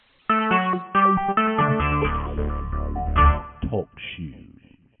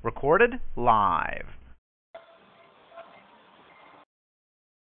recorded live.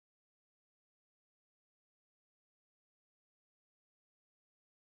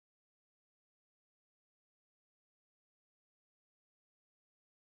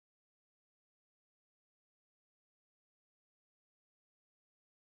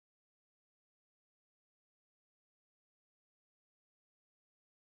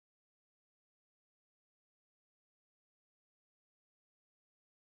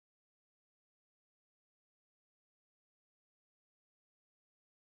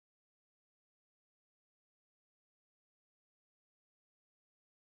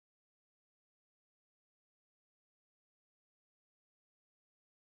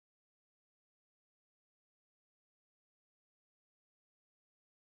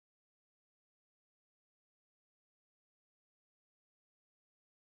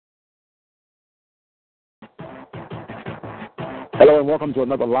 Hello and welcome to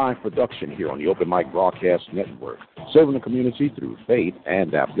another live production here on the OpenMic Broadcast Network. Serving the community through faith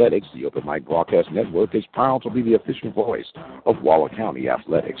and athletics, the OpenMic Broadcast Network is proud to be the official voice of Waller County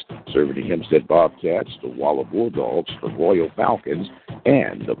Athletics, serving the Hempstead Bobcats, the Waller Bulldogs, the Royal Falcons,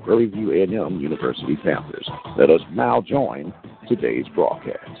 and the Prairie View A&M University Panthers. Let us now join today's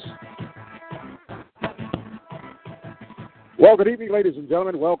broadcast. Well, good evening, ladies and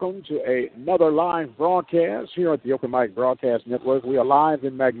gentlemen. Welcome to another live broadcast here at the OpenMic Broadcast Network. We are live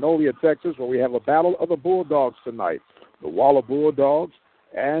in Magnolia, Texas, where we have a battle of the Bulldogs tonight. The Waller Bulldogs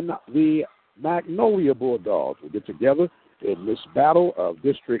and the Magnolia Bulldogs will get together in this battle of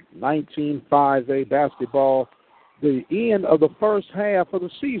District 19 5A basketball, the end of the first half of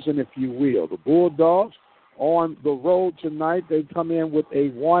the season, if you will. The Bulldogs on the road tonight, they come in with a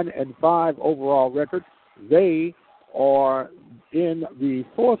 1-5 overall record. They are in the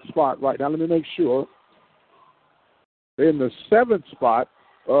fourth spot right now. Let me make sure. They're in the seventh spot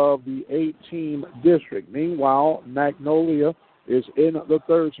of the 8-team district. Meanwhile, Magnolia is in the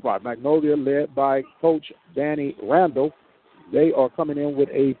third spot. Magnolia led by Coach Danny Randall. They are coming in with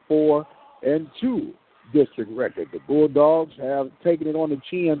a 4-2 district record. The Bulldogs have taken it on the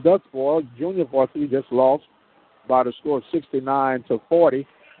chin thus far. Junior varsity just lost by the score of 69-40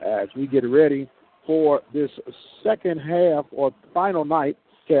 as we get ready for this second half or final night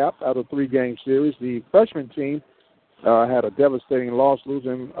cap out of a 3-game series. The freshman team had a devastating loss,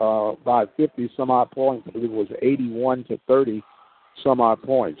 losing by 50-some-odd points. I believe it was 81-30 some-odd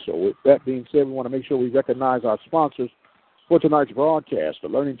points. So with that being said, we want to make sure we recognize our sponsors for tonight's broadcast. The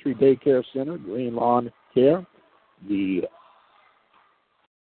Learning Tree Daycare Center, Green Lawn Care.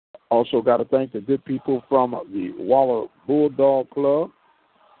 Also got to thank the good people from the Waller Bulldog Club.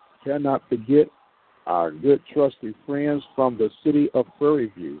 Cannot forget our good, trusty friends from the city of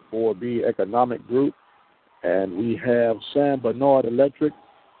Prairie View, 4B Economic Group, and we have San Bernard Electric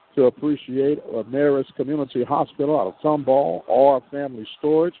to appreciate Marist Community Hospital out of Tomball, R Family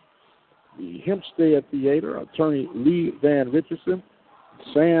Storage, the Hempstead Theater, attorney Lee Van Richardson,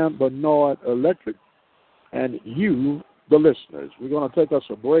 San Bernard Electric, and you, the listeners. We're going to take us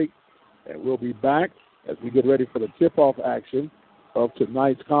a break, and we'll be back as we get ready for the tip-off action of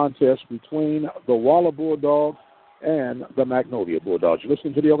tonight's contest between the Waller Bulldogs and the Magnolia Bulldogs. You're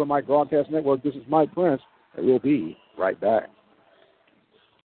listening to the OpenMic Broadcast Network. This is Mike Prince, and we'll be right back.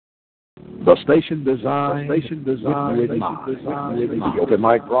 The station designed with mind. The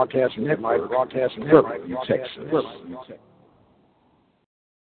OpenMic Broadcast Network, Texas.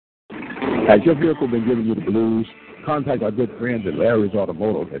 Has your vehicle been giving you the blues? Contact our good friends at Larry's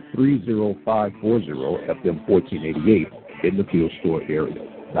Automotive at 30540-FM1488 in the Field Store area.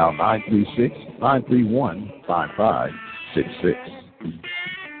 Now 936-931-5566.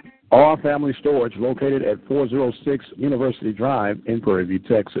 Our Family Storage located at 406 University Drive in Prairie View,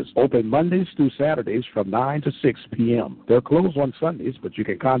 Texas. Open Mondays through Saturdays from 9 to 6 p.m. They're closed on Sundays, but you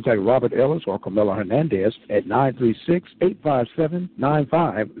can contact Robert Ellis or Camilla Hernandez at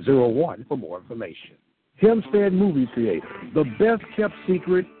 936-857-9501 for more information. Hempstead Movie Theater, the best-kept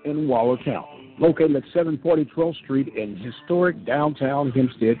secret in Waller County. Located at 740 12th Street in historic downtown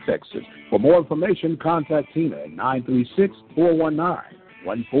Hempstead, Texas. For more information, contact Tina at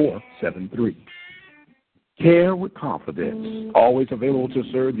 936-419-1473. Care with confidence. Always available to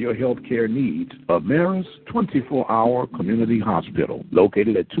serve your health care needs. Ameris 24-hour community hospital.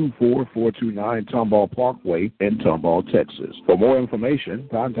 Located at 24429 Tomball Parkway in Tomball, Texas. For more information,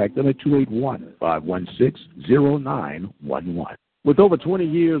 contact them at 281-516-0911. With over 20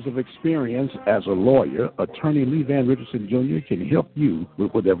 years of experience as a lawyer, attorney Lee Van Richardson Jr. can help you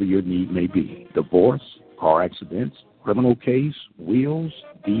with whatever your need may be. Divorce, car accidents, criminal case, wills,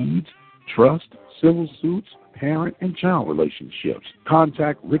 deeds, trust, civil suits, parent and child relationships.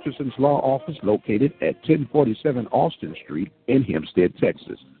 Contact Richardson's Law Office located at 1047 Austin Street in Hempstead,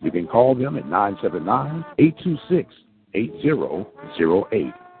 Texas. You can call them at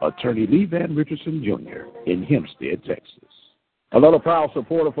 979-826-8008. Attorney Lee Van Richardson, Jr. in Hempstead, Texas. Another proud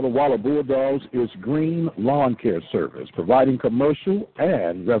supporter for the Waller Bulldogs is Green Lawn Care Service, providing commercial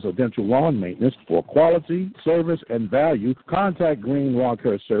and residential lawn maintenance for quality, service, and value. Contact Green Lawn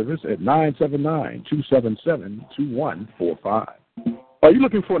Care Service at 979-277-2145. Are you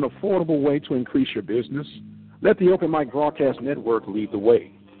looking for an affordable way to increase your business? Let the Open Mic Broadcast Network lead the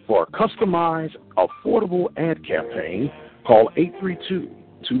way. For a customized, affordable ad campaign, call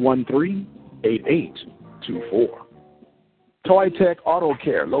 832-213-8824. Toy Tech Auto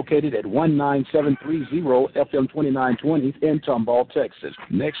Care, located at 19730 FM 2920 in Tomball, Texas.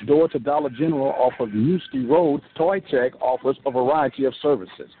 Next door to Dollar General off of Newski Road, Toy Tech offers a variety of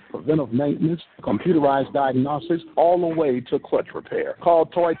services. Preventive maintenance, computerized diagnostics, all the way to clutch repair. Call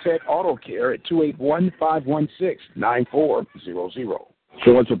Toy Tech Auto Care at 281-516-9400.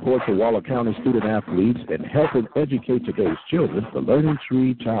 Showing support for Waller County student-athletes and helping educate today's children, the Learning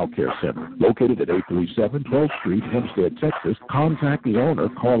Tree Child Care Center, located at 837 12th Street, Hempstead, Texas. Contact the owner,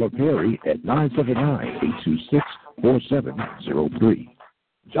 Carla Perry, at 979-826-4703.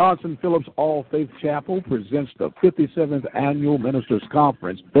 Johnson Phillips All Faith Chapel presents the 57th Annual Ministers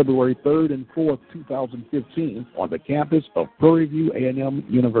Conference, February 3rd and 4th, 2015, on the campus of Prairie View A&M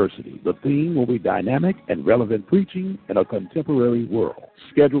University. The theme will be Dynamic and Relevant Preaching in a Contemporary World.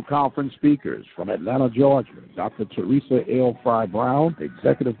 Scheduled conference speakers from Atlanta, Georgia, Dr. Teresa L. Fry Brown,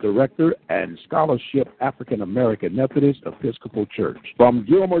 Executive Director and Scholarship African American Methodist Episcopal Church. From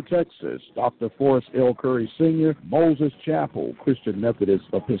Gilmer, Texas, Dr. Forrest L. Curry Sr., Moses Chapel Christian Methodist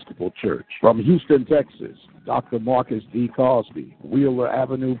Episcopal Church. From Houston, Texas, Dr. Marcus D. Cosby, Wheeler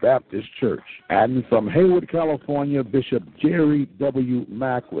Avenue Baptist Church. And from Hayward, California, Bishop Jerry W.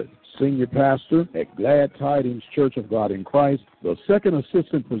 Macklin, Senior Pastor at Glad Tidings Church of God in Christ, the second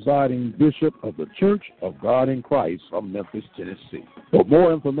assistant presiding bishop of the Church of God in Christ from Memphis, Tennessee. For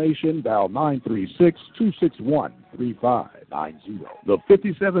more information, dial 936-261-3590. The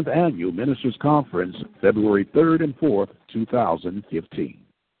 57th Annual Ministers Conference, February 3rd and 4th, 2015.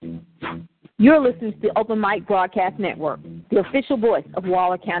 You're listening to the Open Mic Broadcast Network, the official voice of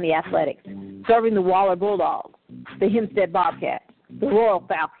Waller County Athletics, serving the Waller Bulldogs, the Hempstead Bobcats, the Royal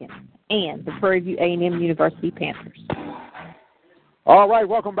Falcons, and the Prairie View A&M University Panthers. All right,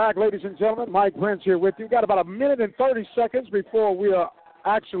 welcome back, ladies and gentlemen. Mike Prince here with you. Got about a minute and 30 seconds before we are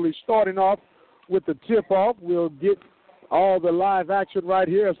actually starting off with the tip-off. We'll get all the live action right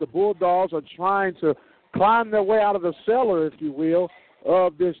here as the Bulldogs are trying to climb their way out of the cellar, if you will,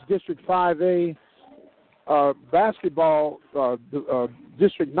 of this District 5A basketball,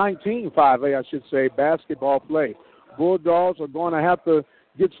 District 19 5A, I should say, basketball play. Bulldogs are going to have to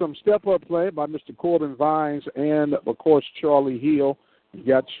get some step-up play by Mr. Corbin Vines and, of course, Charlie Hill. You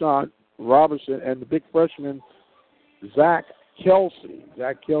got Sean Robertson and the big freshman, Zach Kelsey.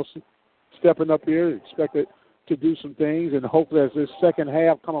 Zach Kelsey stepping up here, expected to do some things, and hopefully as this second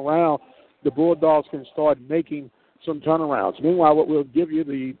half come around, the Bulldogs can start making some turnarounds. Meanwhile, what we'll give you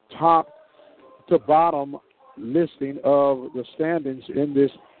the top to bottom listing of the standings in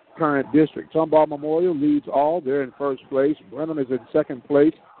this current district. Tomball Memorial leads all. They're in first place. Brenham is in second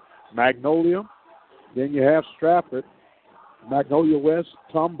place. Magnolia. Then you have Stratford, Magnolia West,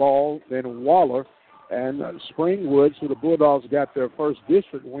 Tomball, then Waller, and Springwood, who the Bulldogs got their first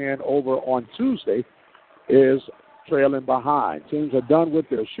district win over on Tuesday, is trailing behind. Teams are done with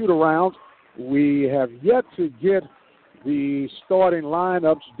their shoot-arounds. We have yet to get the starting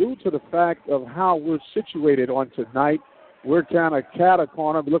lineups due to the fact of how we're situated on tonight. We're kind of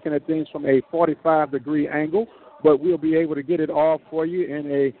cat-a-corner, looking at things from a 45-degree angle, but we'll be able to get it all for you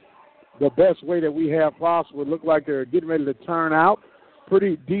in the best way that we have possible. It looked like they're getting ready to turn out.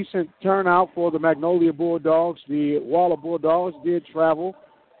 Pretty decent turnout for the Magnolia Bulldogs. The Waller Bulldogs did travel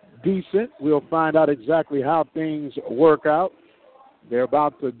decent. We'll find out exactly how things work out. They're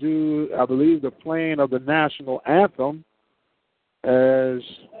about to do, I believe, the playing of the national anthem as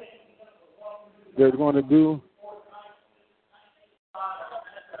they're going to do.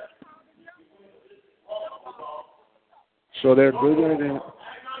 So they're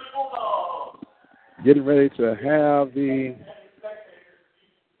getting ready to have the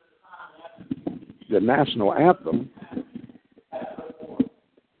national anthem.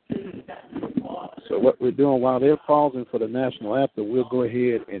 So what we're doing while they're pausing for the national anthem, we'll go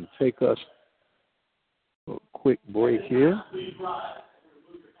ahead and take us a quick break here.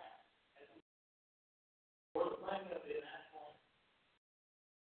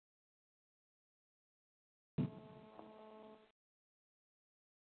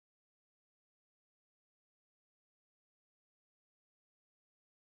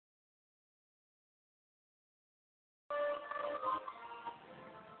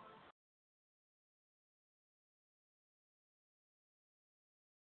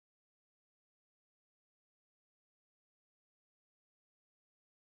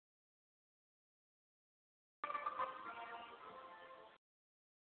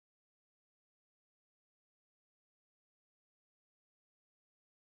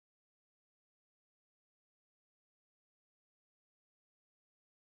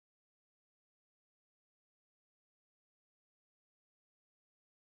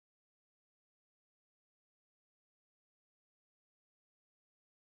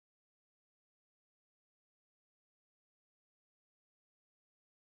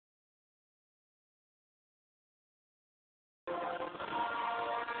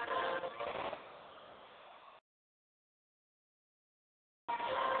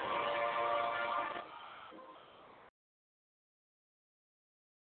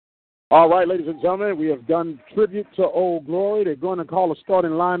 All right, ladies and gentlemen, we have done tribute to Old Glory. They're going to call the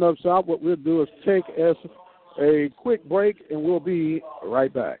starting lineups out. What we'll do is take us a quick break, and we'll be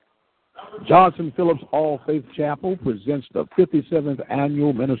right back. Johnson Phillips All Faith Chapel presents the 57th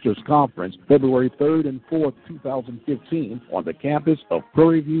Annual Ministers Conference, February 3rd and 4th, 2015, on the campus of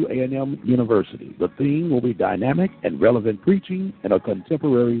Prairie View A&M University. The theme will be dynamic and relevant preaching in a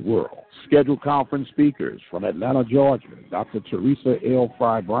contemporary world. Scheduled conference speakers from Atlanta, Georgia, Dr. Teresa L.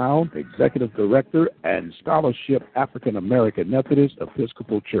 Fry Brown, Executive Director and Scholarship African American Methodist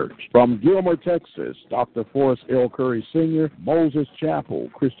Episcopal Church. From Gilmer, Texas, Dr. Forrest L. Curry Sr., Moses Chapel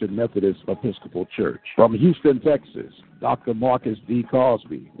Christian Methodist Episcopal Church. From Houston, Texas, Dr. Marcus D.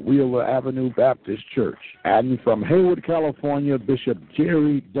 Cosby, Wheeler Avenue Baptist Church. And from Hayward, California, Bishop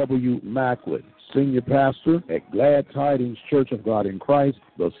Jerry W. Macklin, Senior Pastor at Glad Tidings Church of God in Christ,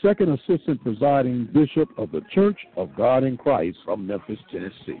 the second assistant presiding bishop of the Church of God in Christ from Memphis,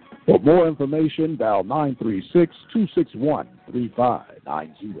 Tennessee. For more information, dial 936-261-3590.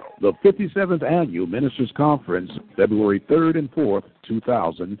 The 57th Annual Ministers Conference, February 3rd and 4th,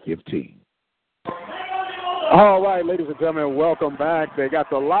 2015. All right, ladies and gentlemen, welcome back. They got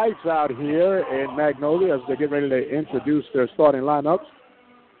the lights out here in Magnolia as they get ready to introduce their starting lineups.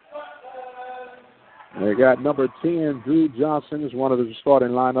 They got number 10, Drew Johnson, is one of the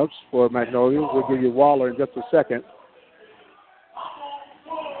starting lineups for Magnolia. We'll give you Waller in just a second.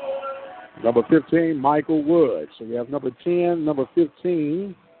 Number 15, Michael Wood. So we have number 10, number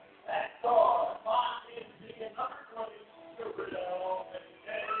 15.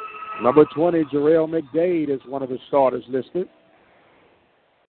 Number 20, Jarrell McDade is one of the starters listed.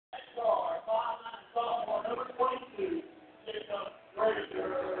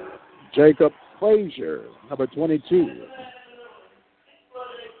 Jacob Frazier, number 22.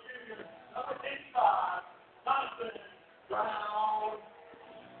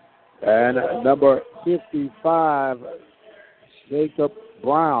 And number 55, Jacob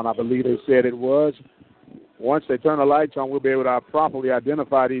Brown, I believe they said it was. Once they turn the lights on, we'll be able to properly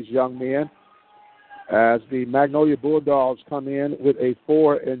identify these young men as the Magnolia Bulldogs come in with a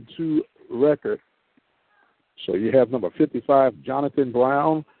 4-2 record. So you have number 55, Jonathan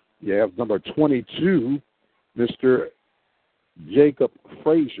Brown. You have number 22, Mr. Jacob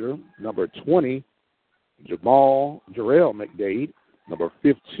Frazier. Number 20, Jarrell McDade. Number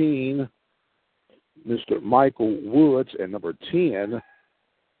 15, Mr. Michael Woods. And number 10,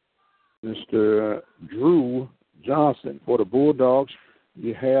 Mr. Drew Johnson. For the Bulldogs,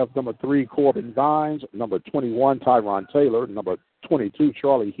 you have number 3, Corbin Vines. Number 21, Tyron Taylor. Number 22,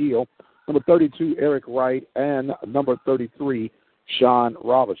 Charlie Hill. Number 32, Eric Wright. And number 33, Sean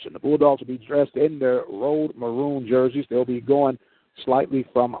Robinson. The Bulldogs will be dressed in their road maroon jerseys. They'll be going slightly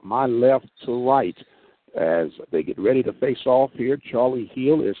from my left to right as they get ready to face off here. Charlie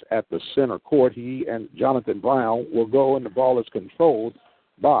Hill is at the center court. He and Jonathan Brown will go, and the ball is controlled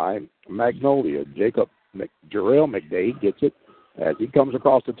by Magnolia. Jarrell McDade gets it as he comes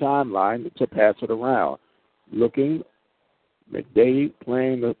across the timeline to pass it around. Looking, McDade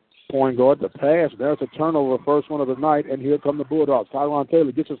playing the point guard, the pass. There's a turnover, first one of the night, and here come the Bulldogs. Tyron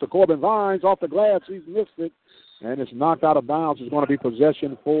Taylor gets us to Corbin Vines off the glass. He's missed it, and it's knocked out of bounds. It's going to be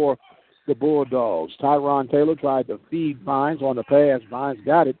possession for the Bulldogs. Tyron Taylor tried to feed Vines on the pass. Vines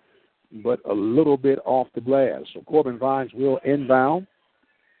got it, but a little bit off the glass. So Corbin Vines will inbound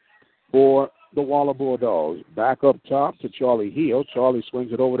for the Waller Bulldogs. Back up top to Charlie Hill. Charlie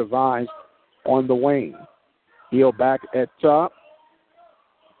swings it over to Vines on the wing. Hill back at top.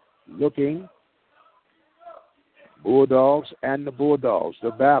 Looking, Bulldogs and the Bulldogs,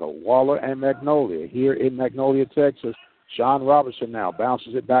 the battle, Waller and Magnolia here in Magnolia, Texas. Sean Robinson now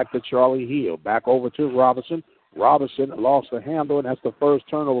bounces it back to Charlie Hill. Back over to Robinson. Robinson lost the handle, and that's the first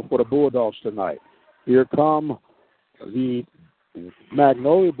turnover for the Bulldogs tonight. Here come the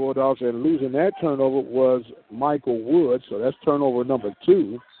Magnolia Bulldogs, and losing that turnover was Michael Wood, so that's turnover number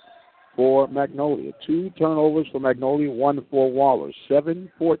 2 for Magnolia. 2 turnovers for Magnolia, 1 for Waller.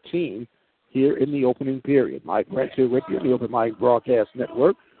 7-14 here in the opening period. Mike Prince here with you on the Open Mic Broadcast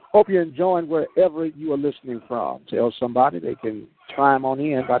Network. Hope you're enjoying wherever you are listening from. Tell somebody they can chime on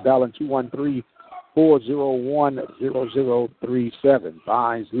in by dialing 213-401-0037.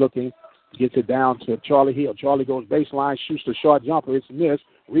 Vines looking, gets it down to Charlie Hill. Charlie goes baseline, shoots the short jumper. It's missed.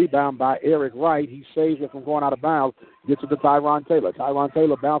 Rebound by Eric Wright. He saves it from going out of bounds. Gets it to Tyron Taylor. Tyron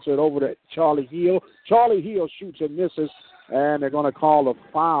Taylor bounces it over to Charlie Hill. Charlie Hill shoots and misses, and they're going to call a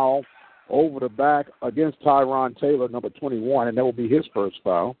foul over the back against Tyron Taylor, number 21, and that will be his first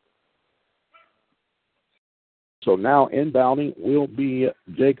foul. So now inbounding will be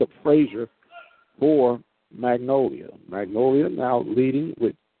Jacob Frazier for Magnolia. Magnolia now leading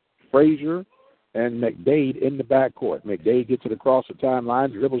with Frazier and McDade in the backcourt. McDade gets it across the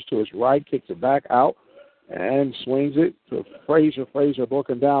timeline, dribbles to his right, kicks it back out, and swings it to Frazier. Frazier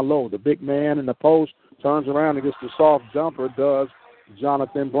looking down low. The big man in the post turns around and gets the soft jumper, does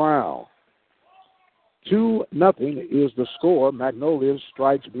Jonathan Brown. 2-0 is the score. Magnolia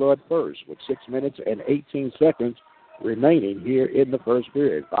strikes blood first with 6 minutes and 18 seconds remaining here in the first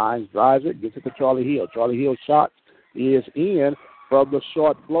period. Vines drives it, gets it to Charlie Hill. Charlie Hill's shot is in from the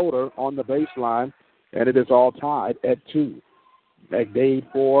short floater on the baseline, and it is all tied at 2. McDade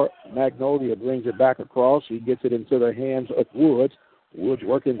for Magnolia brings it back across. He gets it into the hands of Woods. Woods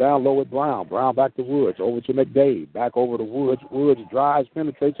working down low with Brown. Brown back to Woods. Over to McDade. Back over to Woods. Woods drives,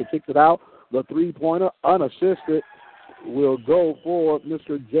 penetrates, and kicks it out. The three-pointer, unassisted, will go for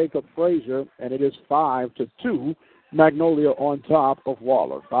Mr. Jacob Frazier, and it is 5-2. Magnolia on top of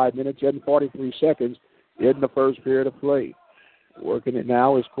Waller. 5 minutes and 43 seconds in the first period of play. Working it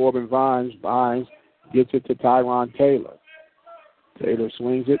now is Corbin Vines. Vines gets it to Tyron Taylor. Taylor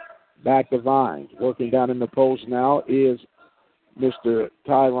swings it back to Vines. Working down in the post now is Mr.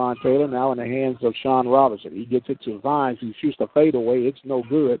 Tyron Taylor, now in the hands of Sean Robinson. He gets it to Vines, who shoots the fadeaway. It's no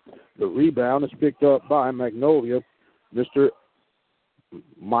good. The rebound is picked up by Magnolia, Mr.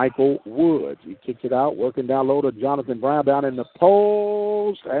 Michael Woods. He kicks it out, working down low to Jonathan Brown down in the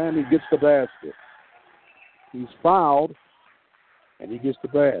post, and he gets the basket. He's fouled, and he gets the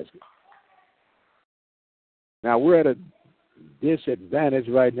basket. Now, we're at a disadvantage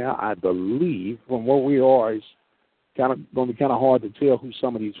right now, I believe, from where we are. It's going to be kind of hard to tell who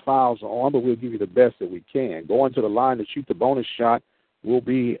some of these fouls are on, but we'll give you the best that we can. Going to the line to shoot the bonus shot will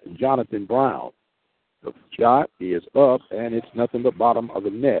be Jonathan Brown. The shot is up, and it's nothing but bottom of the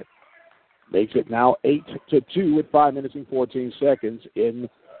net. Makes it now 8-2 with 5 minutes and 14 seconds in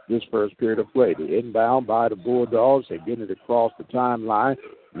this first period of play. The inbound by the Bulldogs. They get it across the timeline.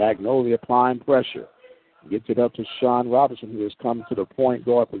 Magnolia applying pressure. Gets it up to Sean Robinson, who has come to the point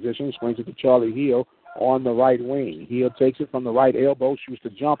guard position. Swings it to Charlie Hill on the right wing. Hill takes it from the right elbow, shoots the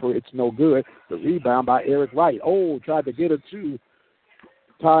jumper. It's no good. The rebound by Eric Wright. Tried to get it to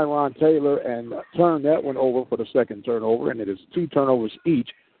Tyron Taylor and turned that one over for the second turnover, and it is 2 turnovers each.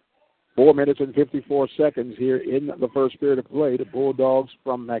 4 minutes and 54 seconds here in the first period of play. The Bulldogs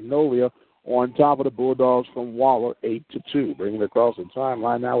from Magnolia on top of the Bulldogs from Waller, 8-2. Bringing it across the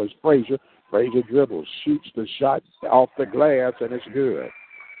timeline now is Frazier. Frazier dribbles, shoots the shot off the glass, and it's good.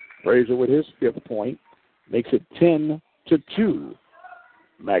 Frazier with his 5th point makes it 10-2.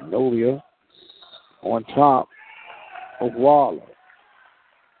 Magnolia on top of Waller.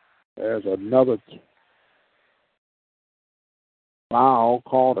 There's another foul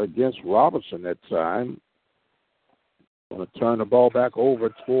called against Robertson that time. Going to turn the ball back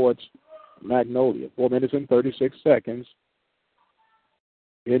over towards Magnolia. 4 minutes and 36 seconds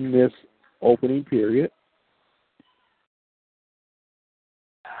in this opening period.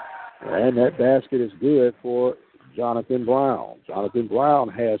 And that basket is good for Jonathan Brown. Jonathan Brown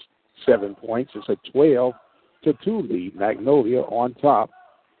has 7 points. It's a 12-2 lead. Magnolia on top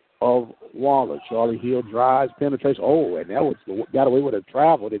of Waller. Charlie Hill drives, penetrates. And that got away with a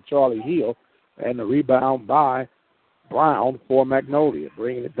travel to Charlie Hill. And the rebound by Brown for Magnolia.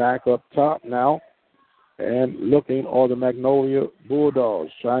 Bringing it back up top now. And looking are the Magnolia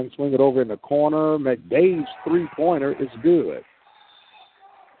Bulldogs. Trying to swing it over in the corner. McDade's three-pointer is good.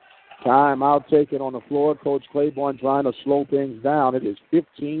 Timeout taken on the floor. Coach Claiborne trying to slow things down. It is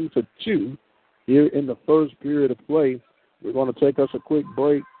 15-2 here in the first period of play. We're going to take us a quick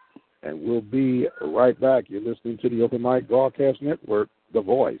break, and we'll be right back. You're listening to the Open Mic Broadcast Network, the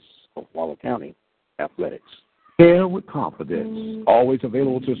voice of Waller County Athletics. Care with confidence. Always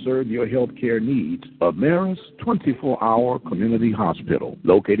available to serve your health care needs. Ameris 24-hour community hospital.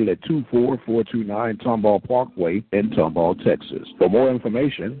 Located at 24429 Tomball Parkway in Tomball, Texas. For more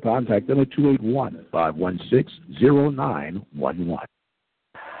information, contact them at 281-516-0911.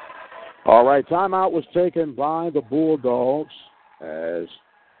 All right, timeout was taken by the Bulldogs as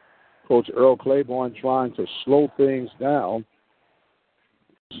Coach Earl Claiborne trying to slow things down.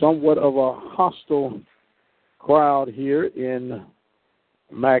 Somewhat of a hostile crowd here in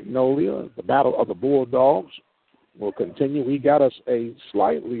Magnolia. The battle of the Bulldogs will continue. We got us a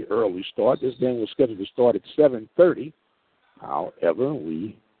slightly early start. This game was scheduled to start at 7:30. However,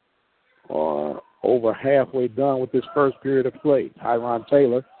 we are over halfway done with this first period of play. Tyron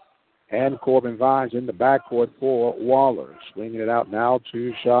Taylor and Corbin Vines in the backcourt for Waller. Swinging it out now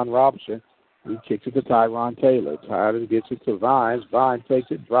to Sean Robinson, who kicks it to Tyron Taylor. Tyler gets it to Vines. Vines takes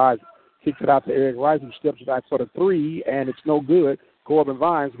it, drives, kicks it out to Eric Wright, who steps back for the three, and it's no good. Corbin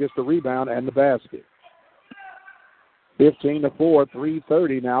Vines gets the rebound and the basket. 15-4,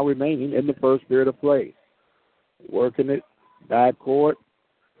 3:30 now remaining in the first period of play. Working it backcourt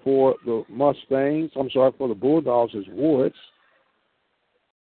for the for the Bulldogs is Woods.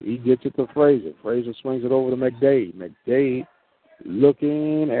 He gets it to Frazier. Frazier swings it over to McDade. McDade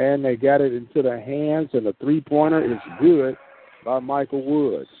looking, and they got it into the hands, and the three-pointer is good by Michael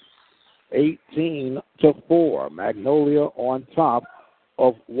Woods. 18-4. Magnolia on top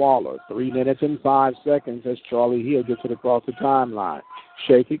of Waller. 3 minutes and 5 seconds as Charlie Hill gets it across the timeline.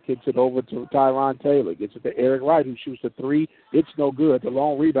 Shake it, gets it over to Tyron Taylor. Gets it to Eric Wright, who shoots a three. It's no good. The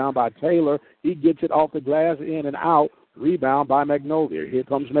long rebound by Taylor. He gets it off the glass, in and out. Rebound by Magnolia. Here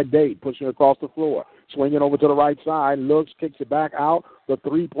comes McDade, pushing it across the floor. Swinging over to the right side. Looks, kicks it back out. The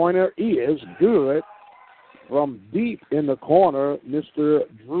three-pointer is good. From deep in the corner, Mr.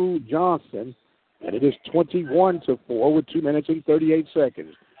 Drew Johnson. And it is 21-4 with 2 minutes and 38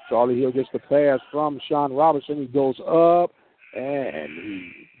 seconds. Charlie Hill gets the pass from Sean Robinson. He goes up, and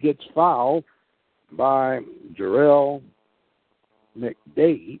he gets fouled by Jarrell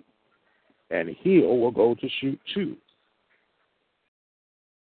McDade. And Hill will go to shoot two.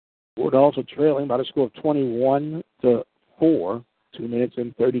 Bulldogs are trailing by the score of 21-4. 2 minutes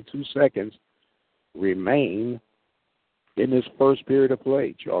and 32 seconds remain in this first period of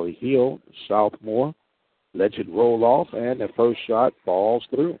play. Charlie Hill, sophomore, lets it roll off, and the first shot falls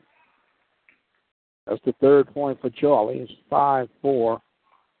through. That's the third point for Charlie. It's 5-4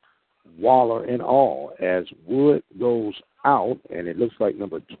 Waller in all as Wood goes out, and it looks like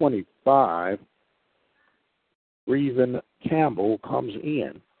number 25, Reason Campbell, comes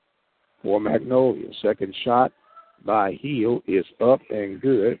in for Magnolia. Second shot by Hill is up and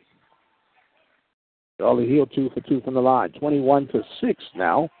good. Charlie Hill 2 for 2 from the line. 21-6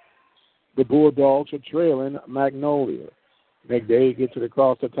 now. The Bulldogs are trailing Magnolia. McDade gets it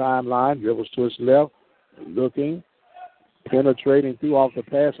across the timeline, dribbles to his left, looking, penetrating through off the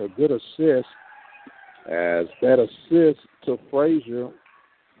pass. A good assist as that assist to Frazier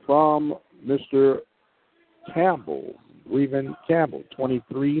from Mr. Campbell, Reven Campbell,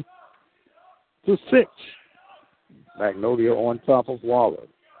 23-6. Magnolia on top of Waller.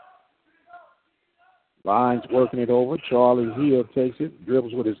 Lyons working it over. Charlie Hill takes it,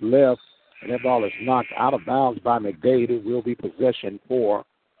 dribbles with his left, and that ball is knocked out of bounds by McDade. It will be possession for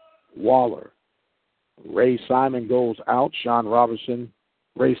Waller. Ray Simon goes out.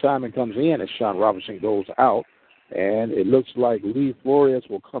 Ray Simon comes in as Sean Robinson goes out. And it looks like Lee Flores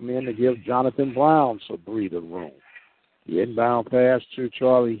will come in to give Jonathan Brown some breathing room. The inbound pass to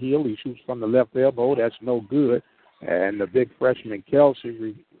Charlie Hill. He shoots from the left elbow. That's no good. And the big freshman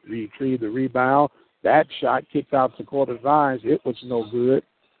Kelsey retrieved the rebound. That shot kicked out to quarter lines. It was no good.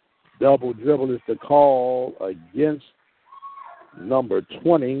 Double dribble is the call against number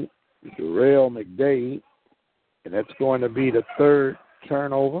 20, Jarrell McDade. And that's going to be the third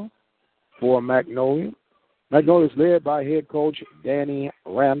turnover for Magnolia. Magnolia is led by head coach Danny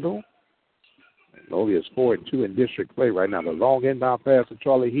Randall. Magnolia is 4-2 in district play right now. The long inbound pass to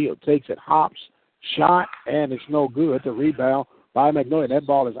Charlie Hill. Takes it, hops, shot, and it's no good. The rebound by Magnolia. That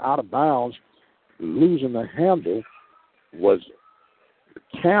ball is out of bounds. Losing the handle was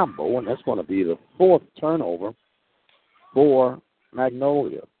Campbell, and that's going to be the fourth turnover for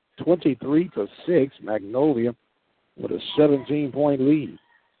Magnolia. 23-6, Magnolia with a 17-point lead.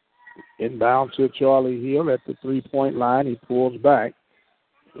 Inbound to Charlie Hill at the three-point line. He pulls back,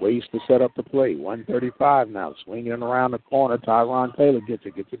 waits to set up the play. 1:35 now, swinging around the corner. Tyron Taylor gets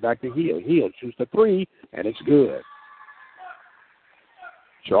it back to Hill. Hill shoots the three, and it's good.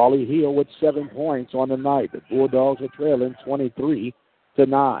 Charlie Hill with 7 points on the night. The Bulldogs are trailing 23-9.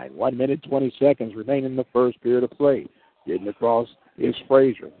 1 minute, 20 seconds remaining in the first period of play. Getting across is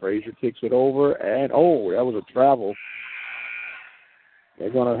Frazier. Frazier kicks it over, and that was a travel. They're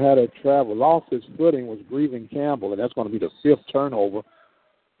going to have a travel. Lost his footing was Breven Campbell, and that's going to be the fifth turnover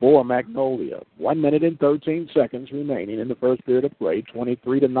for Magnolia. 1 minute and 13 seconds remaining in the first period of play.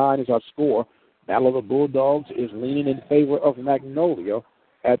 23-9 is our score. Battle of the Bulldogs is leaning in favor of Magnolia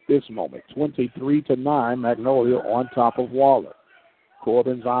at this moment. 23-9, Magnolia on top of Waller.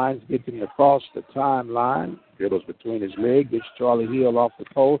 Corbin Vines gets him across the timeline. Dribbles between his legs, gets Charlie Hill off the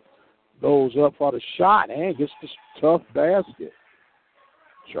post, goes up for the shot, and gets the tough basket.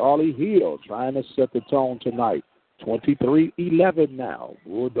 Charlie Hill trying to set the tone tonight. 23-11 now.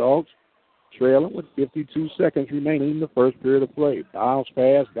 Bulldogs trailing with 52 seconds remaining in the first period of play. Bounce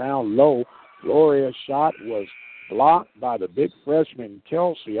pass down low. Gloria's shot was blocked by the big freshman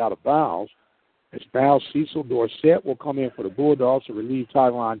Kelsey out of bounds. As now Cecil Dorsett will come in for the Bulldogs to relieve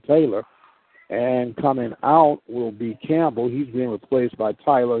Tyron Taylor. And coming out will be Campbell. He's being replaced by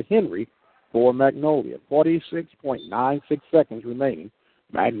Tyler Henry for Magnolia. 46.96 seconds remaining.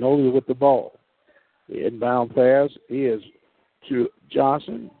 Magnolia with the ball. The inbound pass is to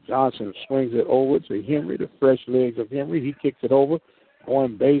Johnson. Johnson swings it over to Henry, the fresh legs of Henry. He kicks it over,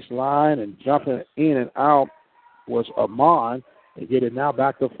 going baseline and jumping in and out was Amon. They get it now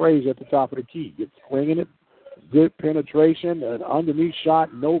back to Frazier at the top of the key. Gets swinging it. Good penetration. An underneath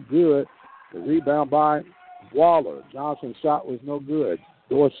shot, no good. The rebound by Waller. Johnson's shot was no good.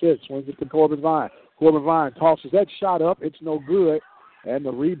 Dorsett swings it to Corbin Vine. Corbin Vine tosses that shot up. It's no good. And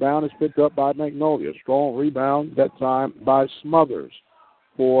the rebound is picked up by Magnolia. Strong rebound that time by Smothers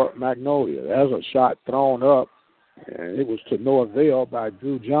for Magnolia. There's a shot thrown up, and it was to no avail by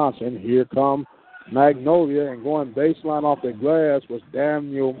Drew Johnson. Here come Magnolia, and going baseline off the glass was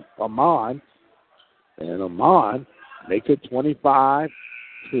Daniel Amon. And Amon makes it 25-11,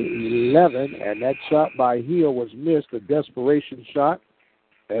 and that shot by Hill was missed, a desperation shot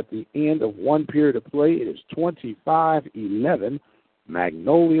at the end of one period of play. It is 25-11.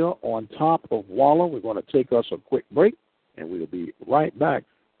 Magnolia on top of Waller. We're going to take us a quick break, and we'll be right back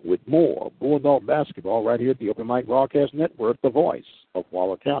with more Bulldog basketball right here at the Open Mic Broadcast Network, the voice of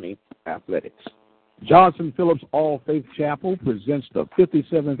Waller County Athletics. Johnson Phillips All Faith Chapel presents the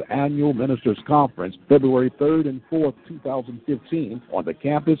 57th Annual Ministers Conference, February 3rd and 4th, 2015, on the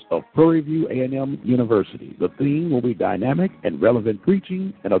campus of Prairie View A&M University. The theme will be dynamic and relevant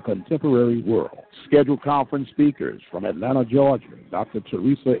preaching in a contemporary world. Scheduled conference speakers from Atlanta, Georgia, Dr.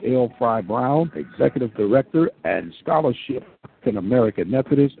 Teresa L. Fry Brown, Executive Director and Scholarship in American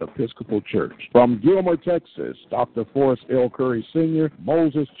Methodist Episcopal Church. From Gilmer, Texas, Dr. Forrest L. Curry Sr.,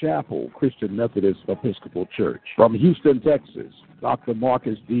 Moses Chapel Christian Methodist Episcopal Church. From Houston, Texas, Dr.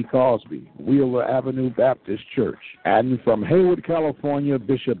 Marcus D. Cosby, Wheeler Avenue Baptist Church. And from Hayward, California,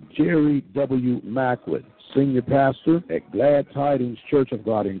 Bishop Jerry W. Macklin, Senior Pastor at Glad Tidings Church of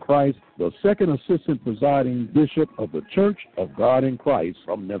God in Christ, the second assistant presiding bishop of the Church of God in Christ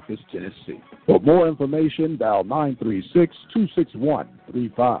from Memphis, Tennessee. For more information, dial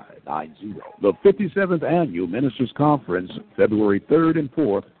 936-261-3590. The 57th Annual Ministers Conference, February 3rd and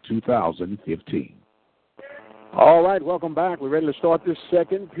 4th, 2015. All right, welcome back. We're ready to start this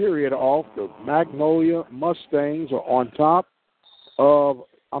second period off. The Magnolia Mustangs are on top of,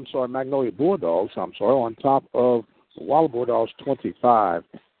 Magnolia Bulldogs, on top of the Waller Bulldogs 25-11,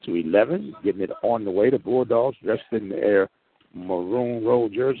 getting it on the way. The Bulldogs dressed in their maroon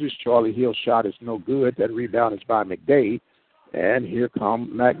road jerseys. Charlie Hill's shot is no good. That rebound is by McDade. And here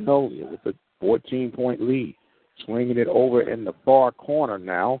come Magnolia with a 14-point lead. Swinging it over in the far corner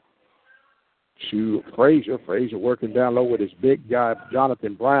now to Frazier. Frazier working down low with his big guy,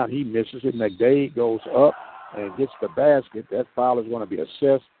 Jonathan Brown. He misses it. McDade goes up and gets the basket. That foul is going to be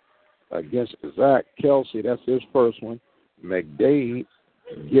assessed against Zach Kelsey. That's his first one. McDade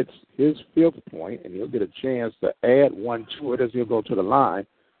gets his fifth point, and he'll get a chance to add one to it as he'll go to the line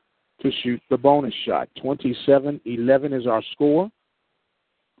to shoot the bonus shot. 27-11 is our score.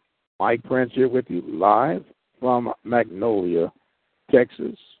 Mike Prince here with you live from Magnolia,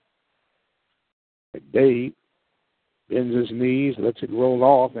 Texas. McDade bends his knees, lets it roll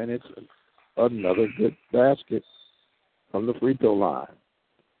off, and it's another good basket from the free throw line.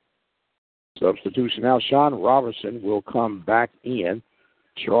 Substitution now. Sean Robertson will come back in.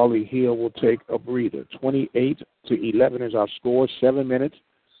 Charlie Hill will take a breather. 28-11 is our score. 7 minutes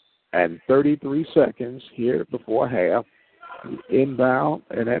and 33 seconds here before half. Inbound,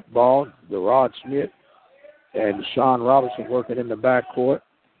 and that ball, Gerard Smith and Sean Robertson working in the backcourt.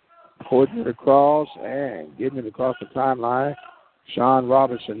 Putting it across and getting it across the timeline. Sean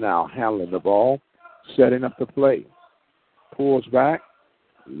Robertson now handling the ball, setting up the play. Pulls back,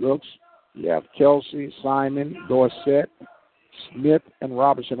 looks. You have Kelsey, Simon, Dorsett, Smith, and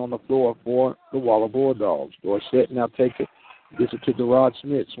Robertson on the floor for the Waller Bulldogs. Dorsett now takes it, gets it to Gerard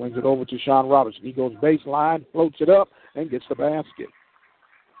Smith, swings it over to Sean Robertson. He goes baseline, floats it up, and gets the basket.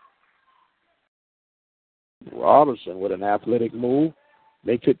 Robertson with an athletic move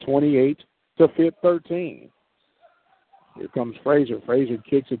makes it 28-13. Here comes Frazier. Frazier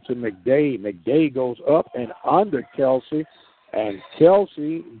kicks it to McDade. McDade goes up and under Kelsey, and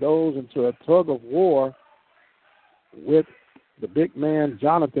Kelsey goes into a tug of war with the big man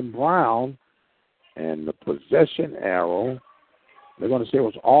Jonathan Brown, and the possession arrow, they're going to say it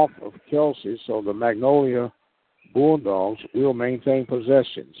was off of Kelsey, so the Magnolia Bulldogs will maintain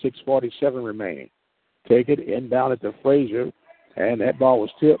possession. 6:47 remaining. Take it inbound at the Frazier, and that ball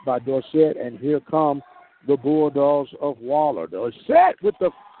was tipped by Dorsett, and here come the Bulldogs of Waller. Dorsett with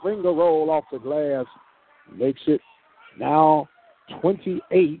the finger roll off the glass makes it now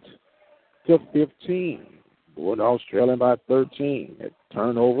 28-15. Bulldogs trailing by 13. A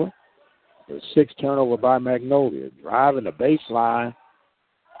turnover The 6th turnover by Magnolia. Driving the baseline,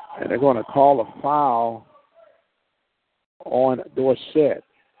 and they're going to call a foul on Dorsett.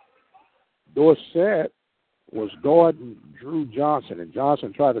 Dorsett was guarding Drew Johnson, and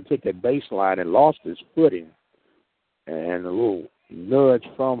Johnson tried to take that baseline and lost his footing. And a little nudge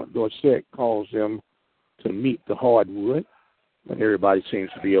from Dorsett caused him to meet the hardwood. But everybody seems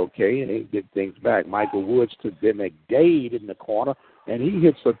to be okay, and they get things back. Michael Woods to McDade in the corner, and he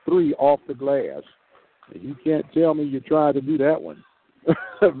hits a 3 off the glass. And you can't tell me you tried to do that one.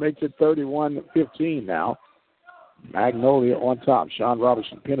 Makes it 31-15 now. Magnolia on top. Sean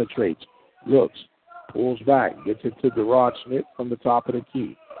Robinson penetrates, looks, pulls back, gets it to Gerard Smith from the top of the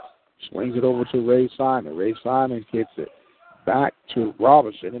key. Swings it over to Ray Simon. Ray Simon gets it back to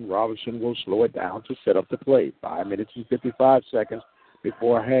Robinson, and Robinson will slow it down to set up the play. 5 minutes and 55 seconds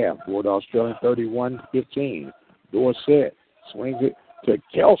before half. Bulldogs trailing 31-15. Dorsett swings it to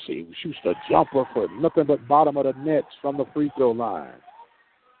Kelsey, who shoots the jumper for nothing but bottom of the nets from the free throw line.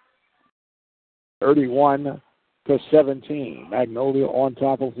 31-17. Magnolia on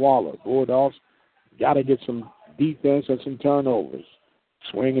top of Waller. Bulldogs got to get some defense and some turnovers.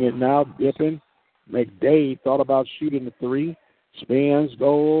 Swinging it now, dipping. McDade thought about shooting the 3. Spins,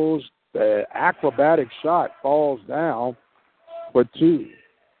 goes. The acrobatic shot falls down for 2.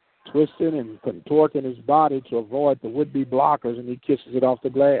 Twisting and contorting his body to avoid the would-be blockers, and he kisses it off the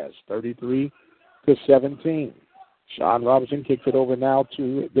glass. 33-17. Sean Robinson kicks it over now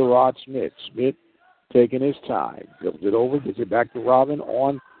to Gerard Smith. Smith taking his time. Dribbles it over, gets it back to Robin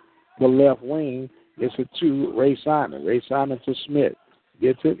on the left wing. Gets it to Ray Simon. Ray Simon to Smith.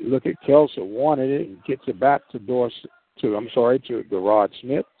 Gets it. Look at Kelso. Wanted it and gets it back to Gerard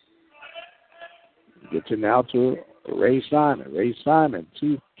Smith. Gets it now to Ray Simon. Ray Simon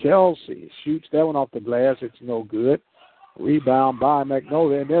to Kelsey. Shoots that one off the glass. It's no good. Rebound by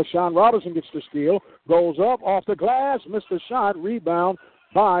Magnolia. And there Sean Robinson gets the steal. Goes up off the glass. Missed the shot. Rebound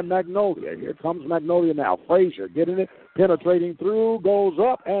by Magnolia. Here comes Magnolia now. Frazier getting it. Penetrating through. Goes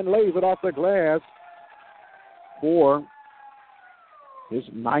up and lays it off the glass for his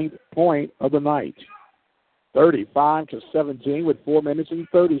 9th point of the night. 35-17 with 4 minutes and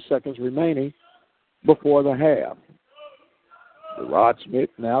 30 seconds remaining before the half. Rod Smith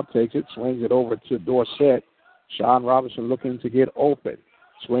now takes it, swings it over to Dorsett. Sean Robinson looking to get open.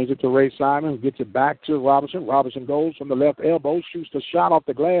 Swings it to Ray Simon, who gets it back to Robinson. Robinson goes from the left elbow, shoots the shot off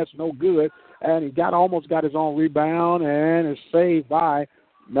the glass, no good. And he almost got his own rebound, and is saved by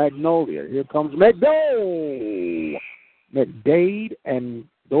Magnolia. Here comes McDade. McDade and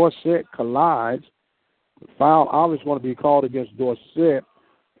Dorsett collides. The foul obviously going to be called against Dorsett,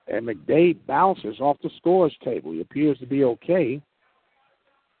 and McDade bounces off the scorer's table. He appears to be okay.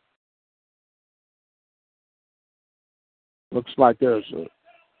 Looks like there's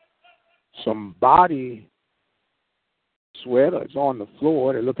some body sweat. It's on the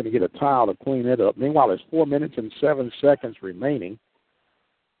floor. They're looking to get a towel to clean it up. Meanwhile, there's 4 minutes and 7 seconds remaining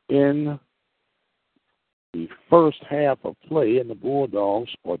in the first half of play, and the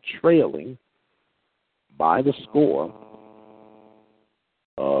Bulldogs are trailing by the score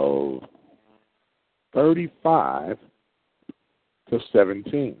of 35-17.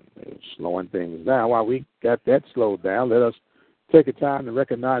 They're slowing things down. While we got that slowed down, let us take a time to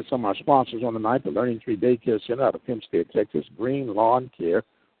recognize some of our sponsors on the night. The Learning Tree Daycare Center out of Hempstead, Texas, Green Lawn Care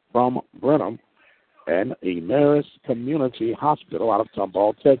from Brenham, and Emeris Community Hospital out of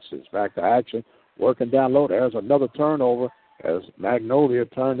Tomball, Texas. Back to action. Working down low. There's another turnover as Magnolia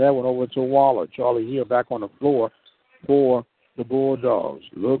turned that one over to Waller. Charlie Hill back on the floor for the Bulldogs.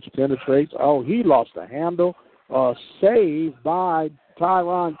 Looks, penetrates. Oh, he lost the handle. Saved by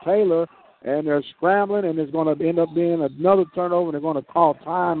Tyron Taylor, and they're scrambling, and there's going to end up being another turnover. They're going to call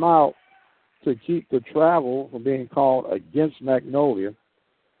timeout to keep the travel from being called against Magnolia.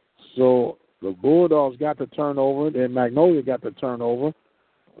 So the Bulldogs got the turnover, and Magnolia got the turnover.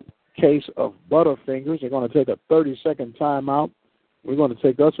 Case of Butterfingers. They're going to take a 30-second timeout. We're going to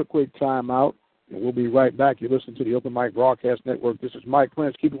take us a quick timeout, and we'll be right back. You listen to the Open Mic Broadcast Network. This is Mike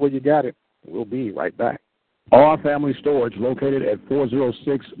Prince. Keep it where you got it. We'll be right back. Our Family Storage, located at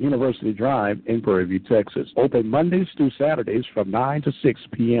 406 University Drive in Prairie View, Texas. Open Mondays through Saturdays from 9 to 6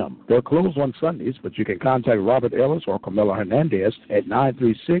 p.m. They're closed on Sundays, but you can contact Robert Ellis or Camilla Hernandez at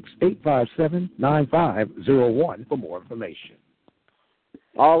 936-857-9501 for more information.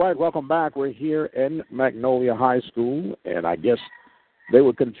 All right, welcome back. We're here in Magnolia High School, and I guess they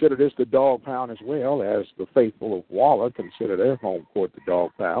would consider this the Dog Pound as well, as the faithful of Waller consider their home court the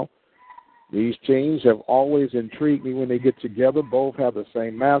Dog Pound. These teams have always intrigued me when they get together. Both have the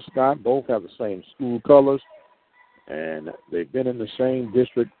same mascot. Both have the same school colors. and they've been in the same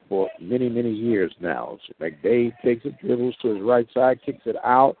district for many, many years now. So McDade takes it, dribbles to his right side, kicks it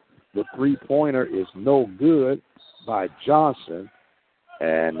out. The three-pointer is no good by Johnson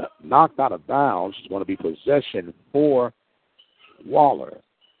and knocked out of bounds. It's going to be possession for Waller.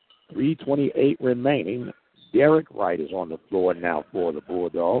 3:28 remaining. Derek Wright is on the floor now for the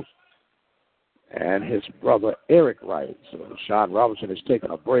Bulldogs, and his brother Eric Wright. So Sean Robinson is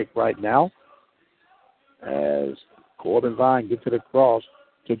taking a break right now as Corbin Vine gets it across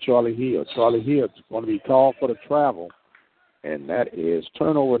to Charlie Hill. Charlie Hill is going to be called for the travel, and that is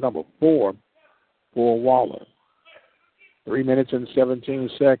turnover number 4 for Waller. 3 minutes and 17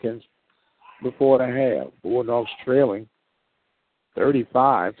 seconds before the half. Bulldogs trailing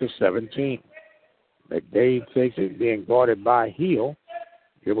 35-17. McDade takes it, being guarded by Hill.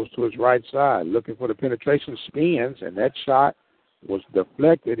 Dribbles to his right side, looking for the penetration, spins, and that shot was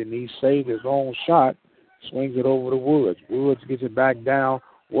deflected, and he saved his own shot. Swings it over to Woods. Woods gets it back down,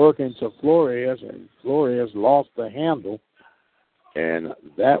 working to Flores, and Flores lost the handle, and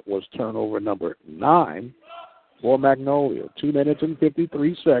that was turnover number 9 for Magnolia. 2 minutes and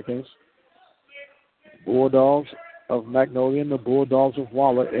 53 seconds. Bulldogs of Magnolia and the Bulldogs of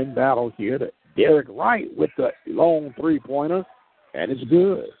Waller in battle here. Derek Wright with the long three-pointer, and it's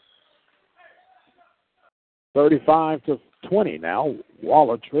good. 35-20 now.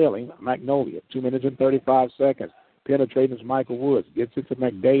 Waller trailing Magnolia. 2 minutes and 35 seconds. Penetrating is Michael Woods. Gets it to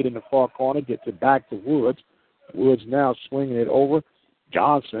McDade in the far corner. Gets it back to Woods. Woods now swinging it over.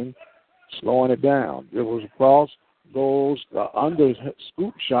 Johnson slowing it down. Dribbles across. Goes. The under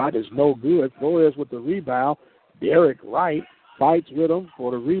scoop shot is no good. Flores with the rebound. Derek Wright fights with him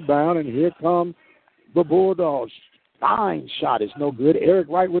for the rebound, and here come the Bulldogs. Fine shot is no good. Eric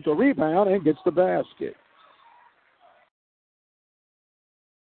Wright with the rebound and gets the basket.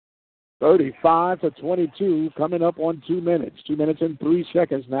 35-22, coming up on 2 minutes. 2 minutes and 3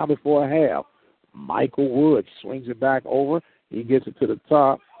 seconds now before half. Michael Woods swings it back over. He gets it to the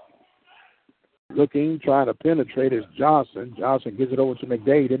top. Looking, trying to penetrate is Johnson. Johnson gives it over to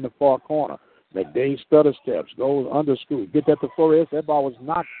McDade in the far corner. McDade stutter steps, goes under scoop. Get that to Flores. That ball was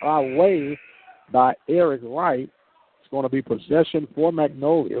knocked away by Eric Wright. It's going to be possession for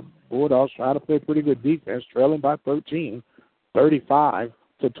Magnolia. Bulldogs trying to play pretty good defense, trailing by 13, 35-22.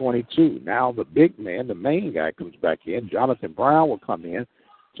 Now the big man, the main guy, comes back in. Jonathan Brown will come in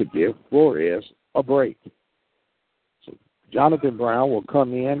to give Flores a break. So Jonathan Brown will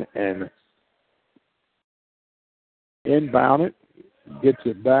come in and inbound it. Gets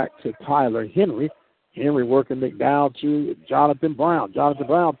it back to Tyler Henry. Henry working it down to Jonathan Brown. Jonathan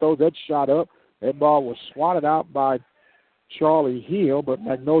Brown throws that shot up. That ball was swatted out by Charlie Hill, but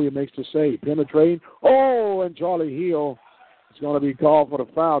Magnolia makes the save. Penetrating. Oh, and Charlie Hill is going to be called for the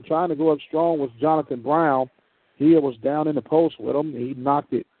foul. Trying to go up strong was Jonathan Brown. Hill was down in the post with him. He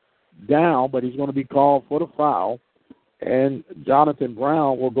knocked it down, but he's going to be called for the foul. And Jonathan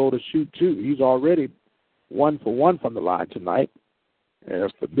Brown will go to shoot 2. He's already 1 for 1 from the line tonight.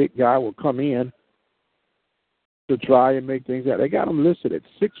 As the big guy will come in to try and make things out. They got him listed at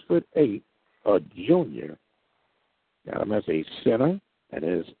 6'8", a junior. Got him as a center, and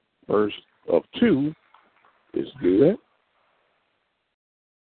his first of 2 is good.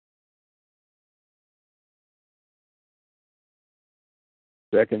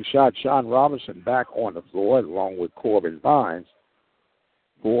 Second shot, Sean Robinson back on the floor along with Corbin Vines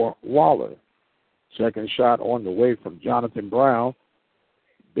for Waller. Second shot on the way from Jonathan Brown.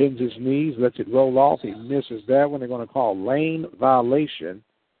 Bends his knees, lets it roll off. He misses that one. They're going to call lane violation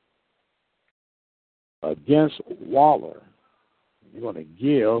against Waller. They're going to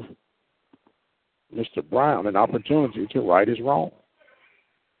give Mr. Brown an opportunity to right his wrong.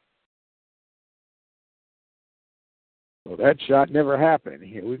 So that shot never happened.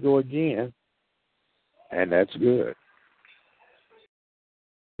 Here we go again, and that's good.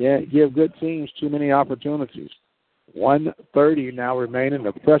 Can't give good teams too many opportunities. 1:30 now remaining.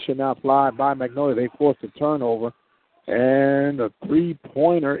 The pressure now applied by Magnolia. They force the turnover, and the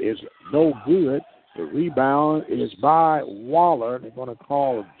three-pointer is no good. The rebound is by Waller. They're going to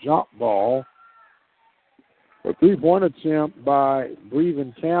call a jump ball. The three-point attempt by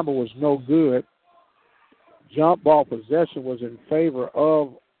Breven Campbell was no good. Jump ball possession was in favor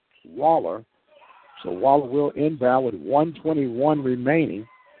of Waller. So Waller will inbound with 1:21 remaining.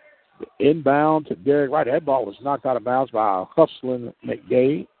 The inbound to Derek Wright. That ball was knocked out of bounds by a hustling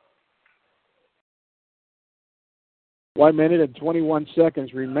McDade. 1 minute and 21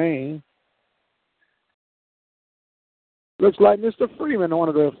 seconds remain. Looks like Mr. Freeman, one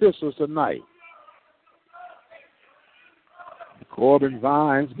of the officials tonight. Corbin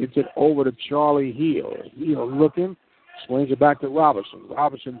Vines gets it over to Charlie Hill. Hill looking, swings it back to Robinson.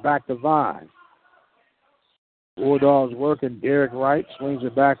 Robinson back to Vines. Bulldogs working. Derek Wright swings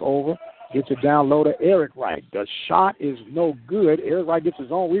it back over, gets it down low to Eric Wright. The shot is no good. Eric Wright gets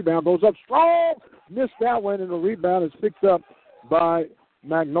his own rebound, goes up strong. Missed that one, and the rebound is picked up by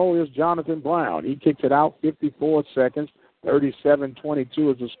Magnolia's Jonathan Brown. He kicks it out, 54 seconds.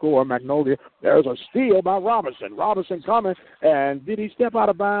 37-22 is the score. Magnolia, there's a steal by Robinson. Robinson coming, and did he step out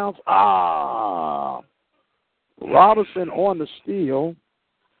of bounds? Robinson on the steal,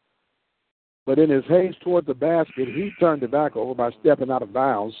 but in his haste toward the basket, he turned it back over by stepping out of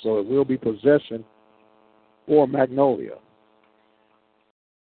bounds, so it will be possession for Magnolia.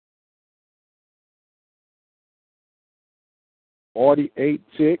 .48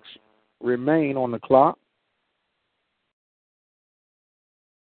 ticks remain on the clock.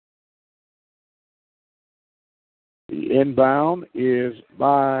 The inbound is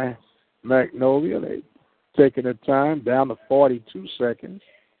by Magnolia. They've taken their time down to 42 seconds.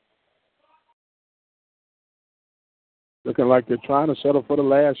 Looking like they're trying to settle for the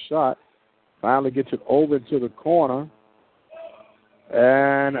last shot. Finally gets it over to the corner.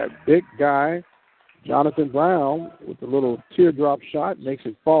 And a big guy, Jonathan Brown, with a little teardrop shot, makes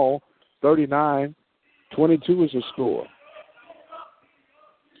it fall. 39-22 is the score.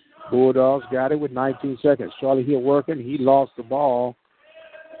 Bulldogs got it with 19 seconds. Charlie Hill working. He lost the ball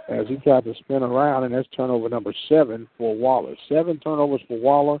as he tried to spin around, and that's turnover number 7 for Waller. 7 turnovers for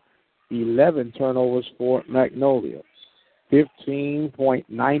Waller, 11 turnovers for Magnolia.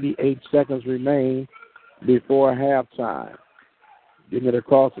 15.98 seconds remain before halftime. Getting it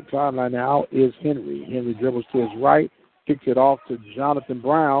across the timeline now is Henry. Henry dribbles to his right, kicks it off to Jonathan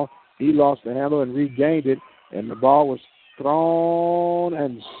Brown. He lost the handle and regained it, and the ball was thrown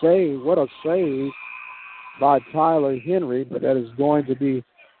and saved. What a save by Tyler Henry, but that is going to be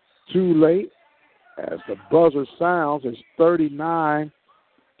too late as the buzzer sounds. It's 39-22.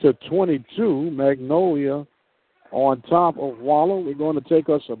 Magnolia on top of Waller. We're going to take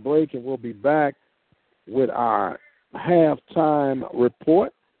us a break, and we'll be back with our halftime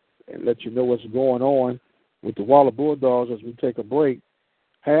report and let you know what's going on with the Waller Bulldogs as we take a break.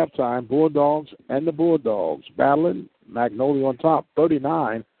 Halftime, Bulldogs and the Bulldogs battling. Magnolia on top,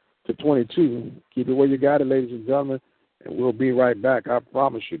 39-22. Keep it where you got it, ladies and gentlemen, and we'll be right back. I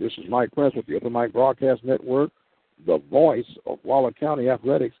promise you. This is Mike Prince with the Open Mic Broadcast Network, the voice of Waller County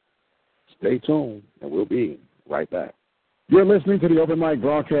Athletics. Stay tuned, and we'll be right back. You're listening to the Open Mic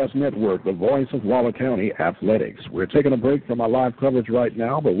Broadcast Network, the voice of Waller County Athletics. We're taking a break from our live coverage right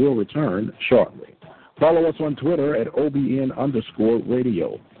now, but we'll return shortly. Follow us on Twitter at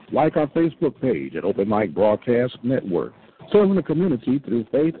OBN_radio. Like our Facebook page at Open Mic Broadcast Network. Serving the community through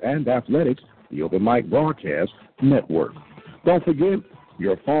faith and athletics, the Open Mic Broadcast Network. Don't forget,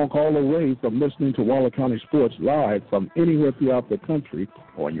 you're a phone call away from listening to Waller County Sports live from anywhere throughout the country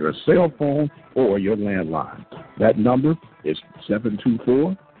on your cell phone or your landline. That number is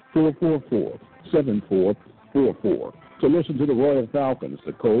 724-444-7444. To listen to the Royal Falcons,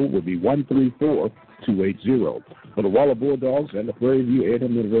 the code would be 134280. For the Waller Bulldogs and the Prairie View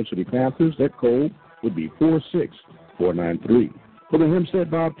A&M University Panthers, that code would be 46493. For the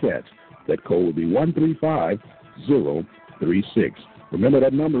Hempstead Bobcats, that code would be 135036. Remember,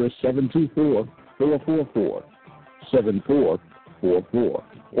 that number is 724-444-7444.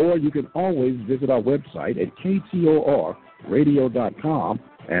 Or you can always visit our website at ktorradio.com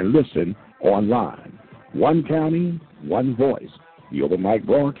and listen online. One county, one voice, the Open Mic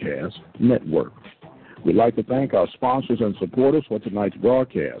Broadcast Network. We'd like to thank our sponsors and supporters for tonight's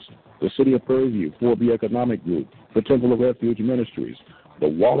broadcast: the City of Prairie View, 4B Economic Group, the Temple of Refuge Ministries, the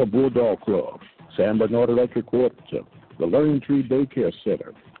Waller Bulldog Club, San Bernard Electric Cooperative, the Learning Tree Daycare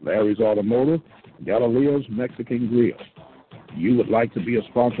Center, Larry's Automotive, Galileo's Mexican Grill. You would like to be a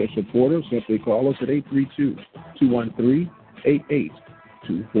sponsor or supporter, simply call us at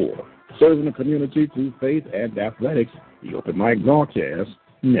 832-213-8824. Serving the community through faith and athletics, the Open Mic Broadcast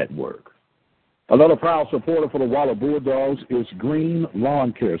Network. Another proud supporter for the Waller Bulldogs is Green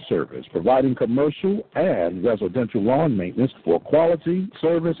Lawn Care Service, providing commercial and residential lawn maintenance for quality,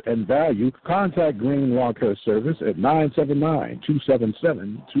 service, and value. Contact Green Lawn Care Service at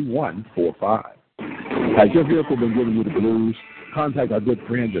 979-277-2145. Has your vehicle been giving you the blues? Contact our good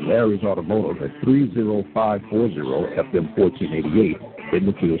friends at Larry's Automotive at 30540-FM1488 in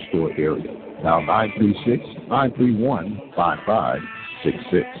the Field Store area. Now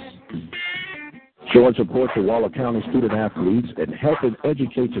 936-931-5566. Showing support to Waller County student athletes and helping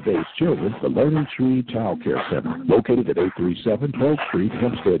educate today's children, the Learning Tree Child Care Center, located at 837 12th Street,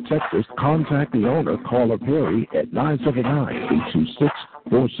 Hempstead, Texas. Contact the owner, Carla Perry, at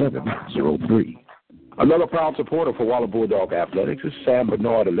 979-826-4703. Another proud supporter for Waller Bulldog Athletics is San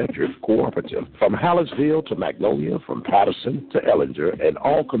Bernard Electric Cooperative. From Hallettsville to Magnolia, from Patterson to Ellinger, and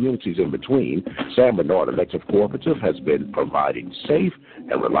all communities in between, San Bernard Electric Cooperative has been providing safe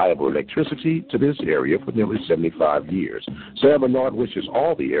and reliable electricity to this area for nearly 75 years. San Bernard wishes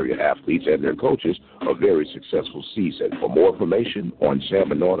all the area athletes and their coaches a very successful season. For more information on San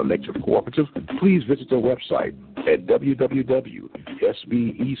Bernard Electric Cooperative, please visit their website at www.sbec.org.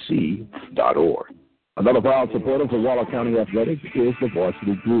 Another proud supporter for Waller County Athletics is the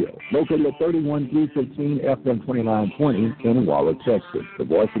Varsity Grill, located at 31315 FM 2920 in Waller, Texas. The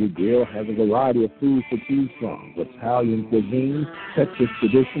Varsity Grill has a variety of foods to choose from: Italian cuisine, Texas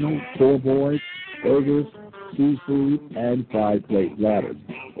traditional, poor boys, burgers, seafood, and fried plate platters.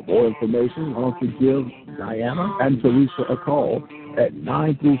 For more information, why don't you give Diana and Teresa a call at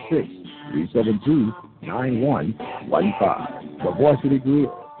 936-372-9115. The Varsity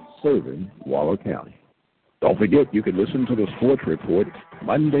Grill, serving Waller County. Don't forget, you can listen to the Sports Report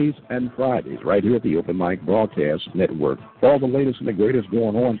Mondays and Fridays right here at the Open Mic Broadcast Network. All the latest and the greatest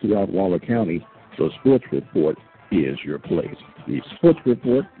going on throughout Waller County, the Sports Report is your place. The Sports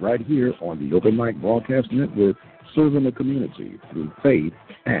Report right here on the Open Mic Broadcast Network, serving the community through faith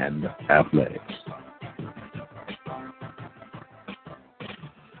and athletics.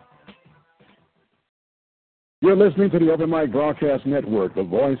 You're listening to the Open Mic Broadcast Network, the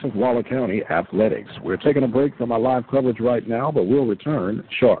voice of Waller County Athletics. We're taking a break from our live coverage right now, but we'll return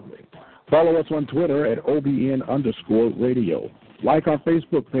shortly. Follow us on Twitter at OBN_radio. Like our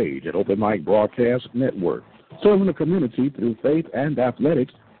Facebook page at Open Mic Broadcast Network. Serving the community through faith and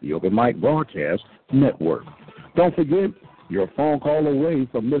athletics, the Open Mic Broadcast Network. Don't forget, you're a phone call away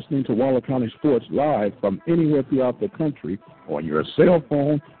from listening to Waller County Sports live from anywhere throughout the country on your cell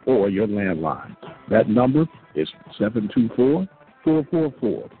phone or your landline. That number is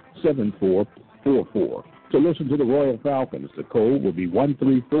 724-444-7444. To listen to the Royal Falcons, the code will be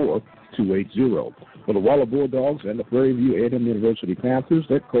 134280. For the Waller Bulldogs and the Prairie View A&M University Panthers,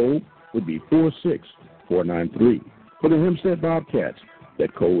 that code would be 46493. For the Hempstead Bobcats,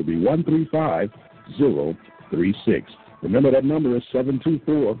 that code would be 135036. Remember, that number is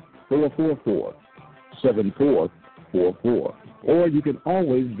 724-444-7444. Or you can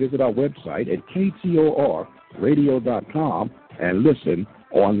always visit our website at ktorradio.com and listen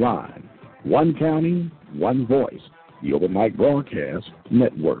online. One county, one voice, the Open Mic Broadcast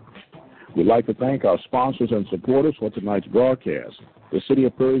Network. We'd like to thank our sponsors and supporters for tonight's broadcast: the City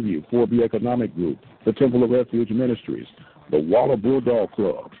of Prairie View, 4B Economic Group, the Temple of Refuge Ministries, the Waller Bulldog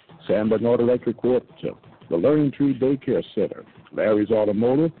Club, San Bernard Electric Cooperative, the Learning Tree Daycare Center, Larry's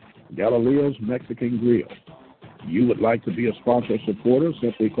Automotive, Galileo's Mexican Grill. You would like to be a sponsor or supporter,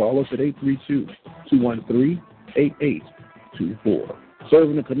 simply call us at 832-213-8824.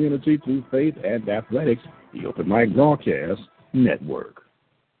 Serving the community through faith and athletics, the Open Mic Broadcast Network.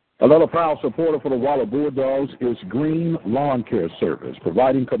 Another proud supporter for the Waller Bulldogs is Green Lawn Care Service,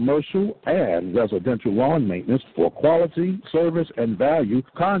 providing commercial and residential lawn maintenance for quality, service, and value.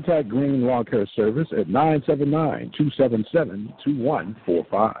 Contact Green Lawn Care Service at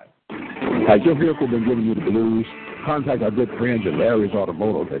 979-277-2145. Has your vehicle been giving you the blues? Contact our good friends at Larry's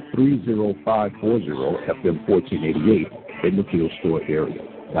Automotive at 30540 FM 1488 in the Field Store area.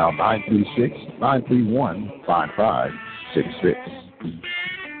 Now 936-931-5566.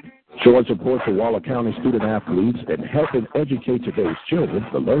 Showing support for Waller County student athletes and helping educate today's children,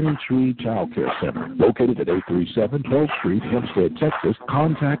 the Learning Tree Child Care Center, located at 837 12th Street, Hempstead, Texas.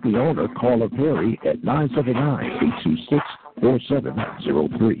 Contact the owner, Carla Perry, at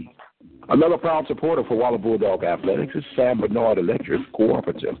 979-826-4703. Another proud supporter for Waller Bulldog Athletics is San Bernard Electric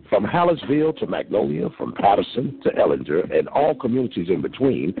Cooperative. From Hallettsville to Magnolia, from Patterson to Ellinger, and all communities in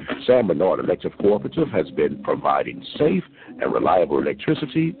between, San Bernard Electric Cooperative has been providing safe and reliable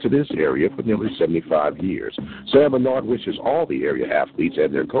electricity to this area for nearly 75 years. San Bernard wishes all the area athletes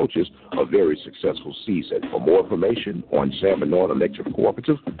and their coaches a very successful season. For more information on San Bernard Electric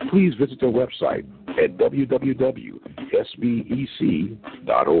Cooperative, please visit their website at www.sbec.org.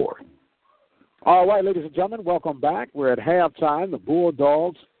 All right, ladies and gentlemen, welcome back. We're at halftime. The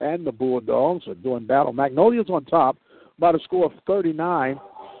Bulldogs and the Bulldogs are doing battle. Magnolia's on top by the score of 39-22.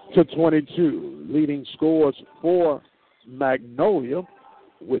 Leading scores for Magnolia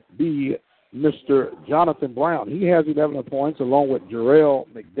would be Mr. Jonathan Brown. He has 11 points, along with Jarrell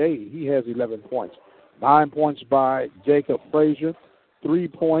McDade. He has 11 points. 9 points by Jacob Frazier. 3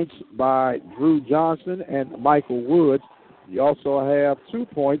 points by Drew Johnson and Michael Woods. You also have 2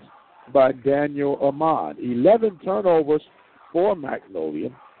 points by Daniel Ahmad. 11 turnovers for Magnolia,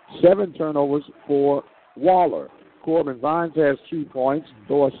 7 turnovers for Waller. Corbin Vines has 2 points.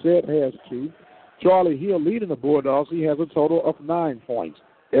 Dorsett has 2. Charlie Hill leading the Bulldogs. He has a total of 9 points.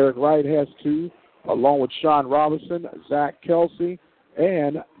 Eric Wright has 2, along with Sean Robinson, Zach Kelsey,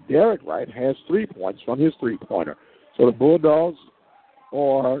 and Derek Wright has 3 points from his three-pointer. So the Bulldogs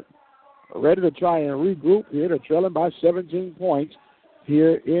are ready to try and regroup here. They're trailing by 17 points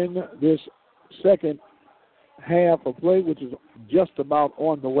here in this second half of play, which is just about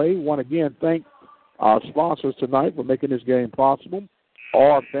on the way. Want to again thank our sponsors tonight for making this game possible.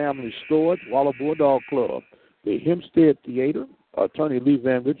 Our Family Storage, Waller Bulldog Club, the Hempstead Theater, Attorney Lee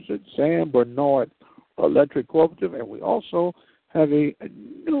Van Richardson, Sam Bernard Electric Cooperative, and we also have a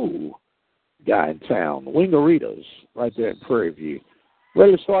new guy in town, Wingaritas, right there in Prairie View.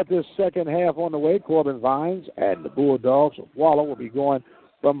 Ready to start this second half on the way. Corbin Vines and the Bulldogs of Waller will be going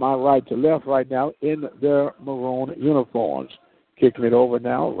from my right to left right now in their maroon uniforms. Kicking it over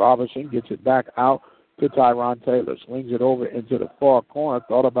now. Robinson gets it back out to Tyron Taylor. Swings it over into the far corner.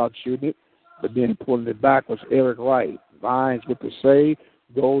 Thought about shooting it, but then pulling it back was Eric Wright. Vines with the save.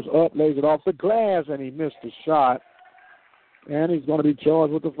 Goes up, lays it off the glass, and he missed the shot. And he's going to be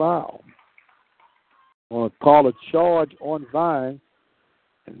charged with the foul. I'm going to call a charge on Vines,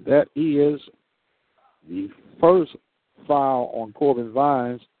 and that is the first foul on Corbin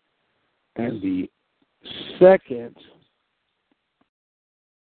Vines and the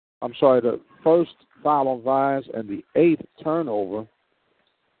first foul on Vines and the 8th turnover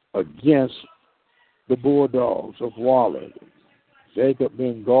against the Bulldogs of Waller. McDade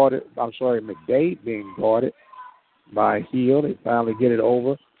being guarded by Hill. They finally get it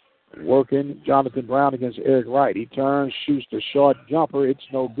over. Working Jonathan Brown against Eric Wright. He turns, shoots the short jumper. It's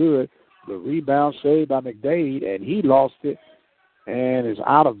no good. The rebound saved by McDade, and he lost it and is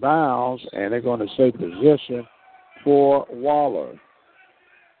out of bounds, and they're going to say possession for Waller.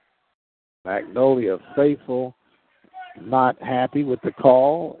 Magnolia faithful, not happy with the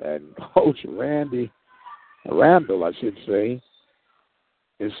call, and Coach Randall,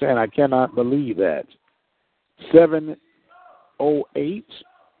 is saying, I cannot believe that. 7:08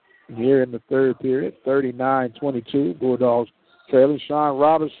 here in the third period, 39-22. Bulldogs trailing. Sean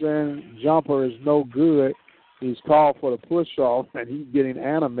Robinson, jumper is no good. He's called for the push-off, and he's getting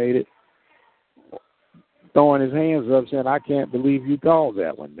animated, throwing his hands up, saying, I can't believe you called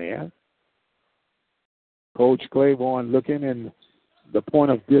that one, man. Coach Claiborne looking in the point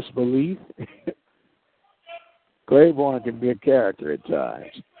of disbelief. Claiborne can be a character at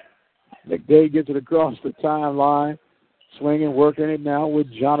times. McDade gets it across the timeline, swinging, working it now with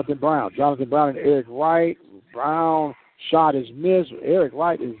Jonathan Brown. Jonathan Brown and Eric Wright. Brown shot is missed. Eric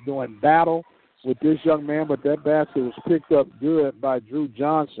Wright is doing battle with this young man, but that basket was picked up good by Drew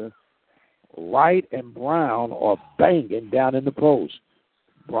Johnson. Wright and Brown are banging down in the post.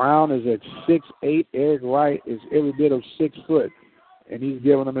 Brown is at 6'8". Eric Wright is every bit of 6 foot, and he's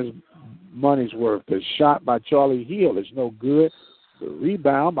giving them his money's worth. The shot by Charlie Hill is no good. The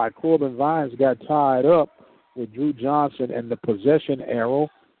rebound by Corbin Vines got tied up with Drew Johnson, and the possession arrow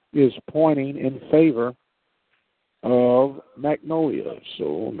is pointing in favor of Magnolia.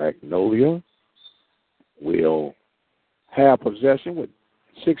 So Magnolia will have possession with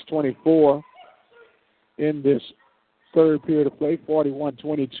 6:24 in this third period of play.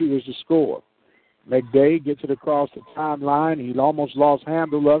 41-22 is the score. McDade gets it across the timeline. He almost lost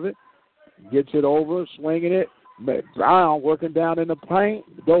handle of it. Gets it over, swinging it. Brown working down in the paint,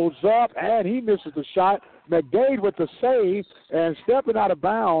 goes up, and he misses the shot. McDade with the save, and stepping out of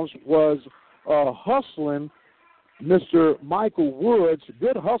bounds was hustling Mr. Michael Woods.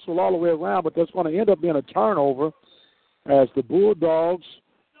 Good hustle all the way around, but that's going to end up being a turnover as the Bulldogs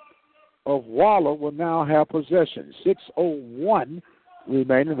of Waller will now have possession. 6:01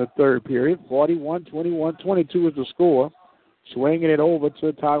 remaining in the third period. 41-21-22 is the score. Swinging it over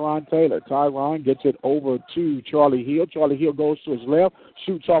to Tyron Taylor. Tyron gets it over to Charlie Hill. Charlie Hill goes to his left,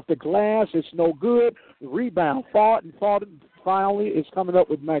 shoots off the glass. It's no good. Rebound. Finally, it's coming up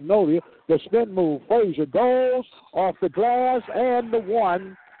with Magnolia. The spin move. Frazier goes off the glass and the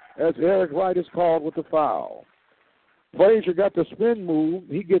one as Eric Wright is called with the foul. Frazier got the spin move.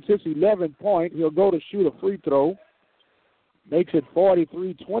 He gets his 11th point. He'll go to shoot a free throw. Makes it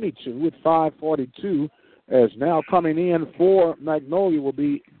 43-22 with 5:42. As now coming in for Magnolia will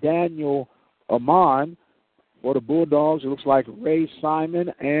be Daniel Amon. For the Bulldogs, it looks like Ray Simon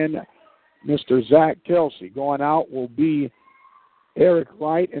and Mr. Zach Kelsey. Going out will be Eric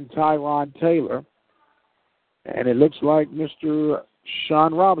Wright and Tyron Taylor. And it looks like Mr.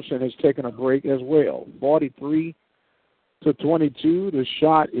 Sean Robinson has taken a break as well. 43-22. The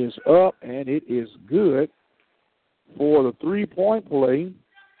shot is up, and it is good for the three-point play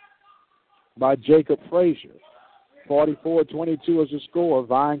by Jacob Frazier. 44-22 is the score.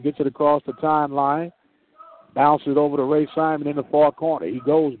 Vine gets it across the timeline. Bounces over to Ray Simon in the far corner. He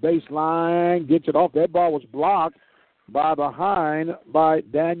goes baseline, gets it off. That ball was blocked by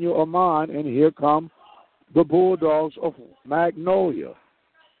Daniel Amon, and here come the Bulldogs of Magnolia.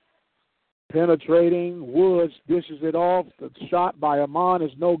 Penetrating, Woods dishes it off. The shot by Amon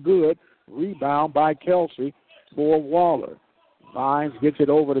is no good. Rebound by Kelsey for Waller. Vines gets it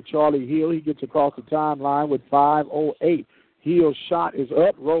over to Charlie Hill. He gets across the timeline with 5:08. Hill's shot is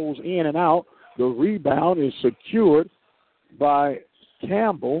up, rolls in and out. The rebound is secured by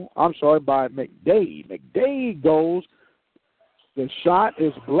McDade. McDade goes. The shot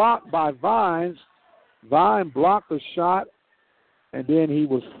is blocked by Vines. Vine blocked the shot, and then he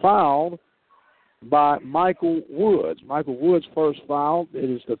was fouled by Michael Woods. Michael Woods' first foul. It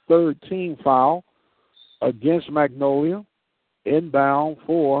is the third team foul against Magnolia. Inbound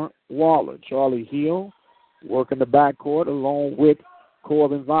for Waller. Charlie Hill working the backcourt along with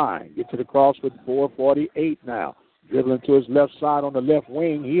Corbin Vine. Gets it across with 4:48 now. Dribbling to his left side on the left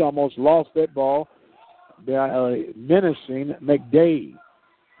wing. He almost lost that ball by menacing McDade.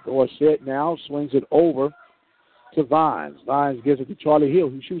 Dorsett now swings it over to Vines. Vines gives it to Charlie Hill,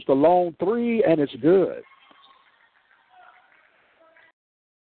 who shoots the long three, and it's good.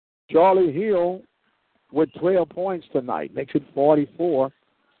 Charlie Hill with 12 points tonight. Makes it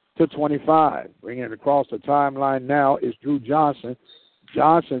 44-25. Bringing it across the timeline now is Drew Johnson.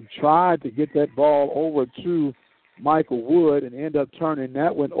 Johnson tried to get that ball over to Michael Wood and ended up turning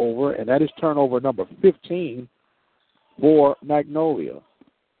that one over, and that is turnover number 15 for Magnolia.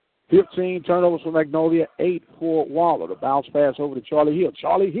 15 turnovers for Magnolia, 8 for Waller. The bounce pass over to Charlie Hill.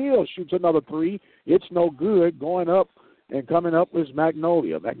 Charlie Hill shoots another three. It's no good. Going up and coming up is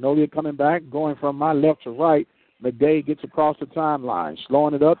Magnolia. Magnolia coming back, going from my left to right. McDade gets across the timeline,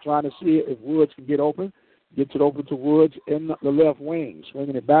 slowing it up, trying to see if Woods can get open. Gets it open to Woods in the left wing,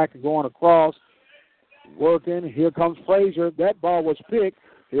 swinging it back and going across. Working. Here comes Frazier. That ball was picked.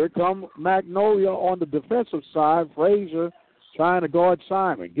 Here comes Magnolia on the defensive side. Frazier trying to guard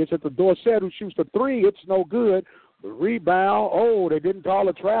Simon. Gets it to Dorsett, who shoots the three. It's no good. The rebound, they didn't call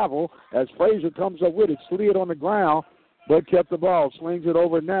a travel as Frazier comes up with it. Slid on the ground, but kept the ball. Swings it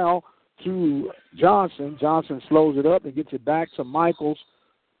over now to Johnson. Johnson slows it up and gets it back to Michaels.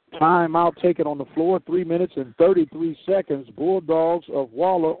 Timeout taken on the floor, 3 minutes and 33 seconds. Bulldogs of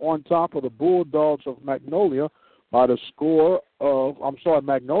Waller on top of the Bulldogs of Magnolia by the score of,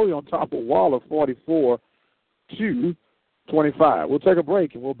 Magnolia on top of Waller, 44-25. We'll take a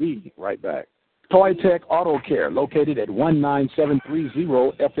break and we'll be right back. Toy Tech Auto Care, located at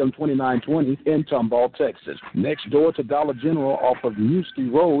 19730 FM 2920 in Tomball, Texas. Next door to Dollar General off of Newski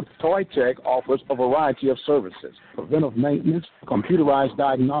Road, Toy Tech offers a variety of services. Preventive maintenance, computerized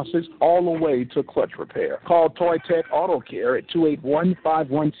diagnostics, all the way to clutch repair. Call Toy Tech Auto Care at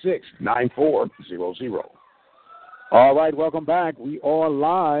 281-516-9400. All right, welcome back. We are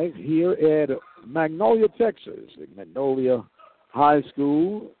live here at Magnolia, Texas, at Magnolia High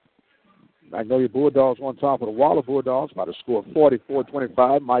School. Magnolia Bulldogs on top of the Waller Bulldogs by the score of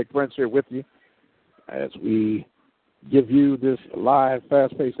 44-25. Mike Prince here with you as we give you this live,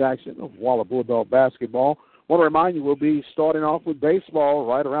 fast-paced action of Waller Bulldog basketball. I want to remind you we'll be starting off with baseball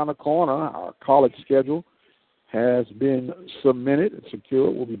right around the corner. Our college schedule has been submitted and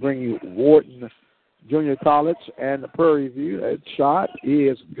secured. We'll be bringing you Wharton Junior College and the Prairie View. That shot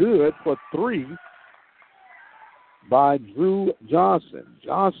is good for three by Drew Johnson.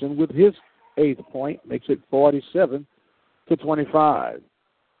 Johnson with his 8th point makes it 47-25.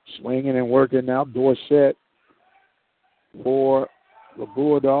 Swinging and working now. Dorsett for the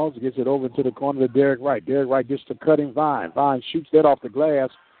Bulldogs gets it over to the corner to Derek Wright. Derek Wright gets to cutting Vine. Vine shoots that off the glass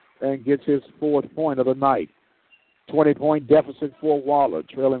and gets his 4th point of the night. 20-point deficit for Waller,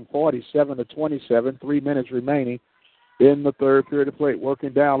 trailing 47-27. 3 minutes remaining in the third period of play.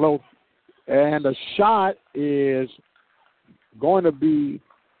 Working down low, and the shot is going to be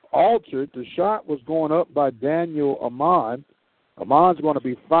altered. The shot was going up by Daniel Amon. Amon's going to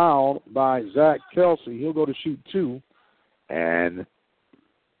be fouled by Zach Kelsey. He'll go to shoot 2. And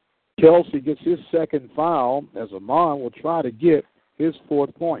Kelsey gets his 2nd foul as Amon will try to get his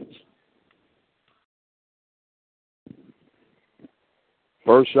 4th points.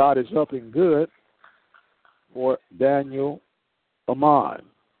 First shot is up and good for Daniel Amon.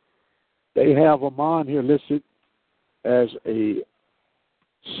 They have Amon here listed as a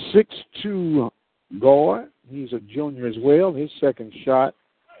 6'2" guard. He's a junior as well. His second shot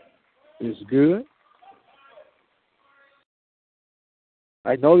is good.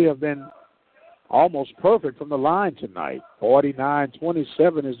 Magnolia have been almost perfect from the line tonight.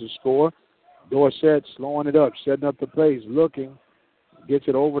 49-27 is the score. Dorsett slowing it up, setting up the pace, looking, gets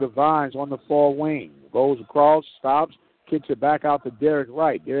it over to Vines on the far wing. Goes across, stops, kicks it back out to Derek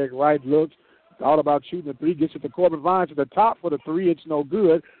Wright. Derek Wright looks, thought about shooting the three, gets it to Corbin Vines at the top for the three. It's no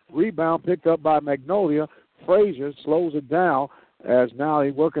good. Rebound picked up by Magnolia. Frazier slows it down as now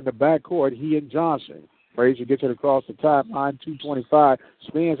they work in the backcourt, he and Johnson. Frazier gets it across the timeline, 2:25,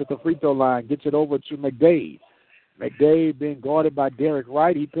 spins at the free throw line, gets it over to McDade. McDade being guarded by Derek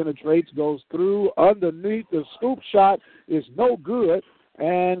Wright. He penetrates, goes through, underneath. The scoop shot is no good,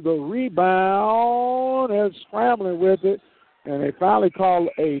 and the rebound is scrambling with it, and they finally call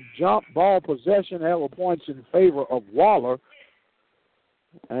a jump ball possession. That will points in favor of Waller,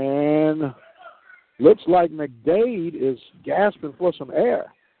 and looks like McDade is gasping for some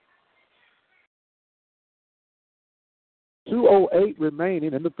air. 2:08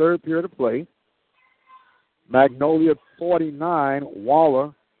 remaining in the third period of play. Magnolia 49,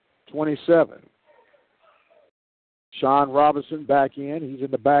 Waller 27. Sean Robinson back in. He's in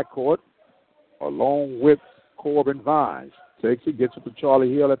the backcourt along with Corbin Vines. Takes it, gets it to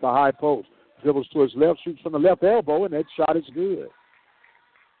Charlie Hill at the high post. Dribbles to his left, shoots from the left elbow, and that shot is good.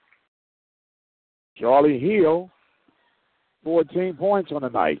 Charlie Hill, 14 points on the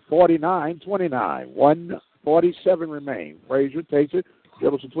night, 49-29. 1:47 remain. Frazier takes it,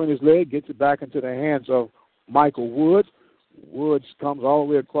 dribbles between his legs, gets it back into the hands of Michael Woods. Woods comes all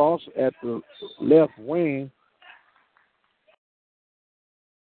the way across at the left wing.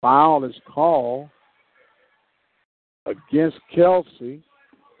 Foul is called against Kelsey,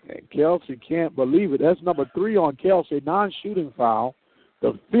 and Kelsey can't believe it. That's number 3 on Kelsey, non-shooting foul,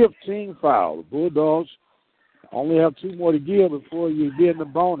 the 15th foul. The Bulldogs only have 2 more to give before you get in the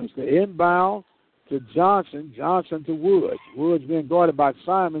bonus. The inbound to Johnson, Johnson to Woods. Woods being guarded by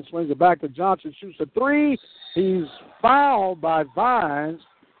Simon, swings it back to Johnson, shoots a 3. He's fouled by Vines,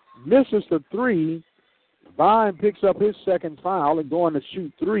 misses the 3. Vine picks up his second foul, and going to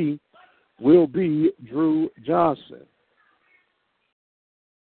shoot 3 will be Drew Johnson.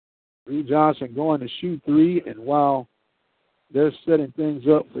 Drew Johnson going to shoot 3, and while they're setting things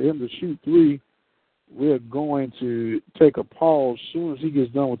up for him to shoot 3, we're going to take a pause as soon as he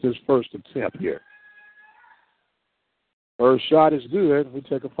gets done with his first attempt here. First shot is good. We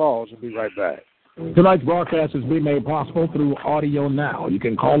take a pause and be right back. Tonight's broadcast is being made possible through Audio Now. You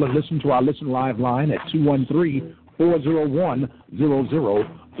can call and listen to our Listen Live line at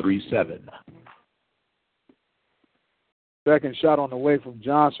 213-401-0037. Second shot on the way from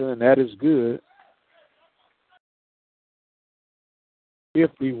Johnson, and that is good.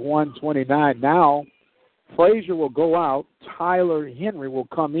 51-29. Now, Frazier will go out. Tyler Henry will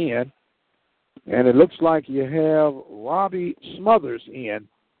come in. And it looks like you have Robbie Smothers in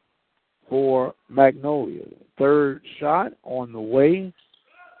for Magnolia. Third shot on the way,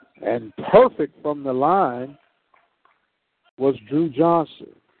 and perfect from the line was Drew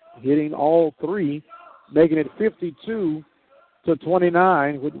Johnson, hitting all 3, making it 52-29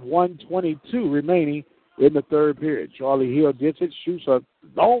 with 1:22 remaining in the third period. Charlie Hill gets it, shoots a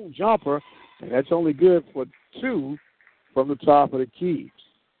long jumper, and that's only good for 2 from the top of the key.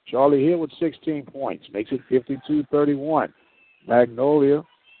 Charlie Hill with 16 points, makes it 52-31. Magnolia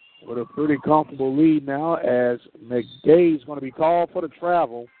with a pretty comfortable lead now as McDade is going to be called for the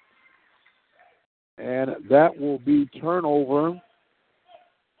travel. And that will be turnover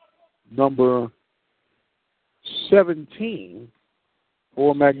number 17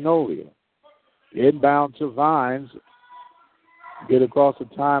 for Magnolia. Inbound to Vines. Get across the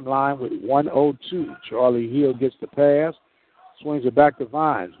timeline with 1:02. Charlie Hill gets the pass. Swings it back to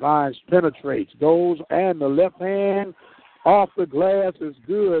Vines. Vines penetrates, goes, and the left hand off the glass is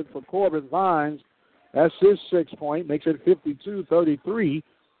good for Corbin Vines. That's his 6 point, makes it 52-33.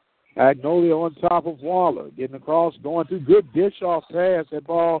 Magnolia on top of Waller. Getting across, going through, good dish-off pass. That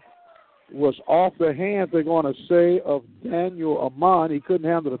ball was off the hands, they're going to say, of Daniel Amon. He couldn't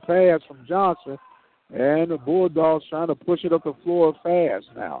handle the pass from Johnson. And the Bulldogs trying to push it up the floor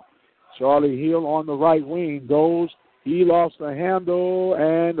fast now. Charlie Hill on the right wing goes. He lost the handle,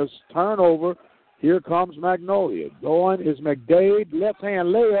 and the turnover. Here comes Magnolia. Going is McDade. Left-hand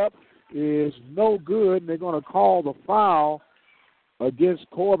layup is no good, and they're going to call the foul against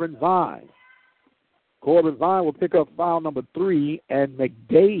Corbin Vine. Corbin Vine will pick up foul number 3, and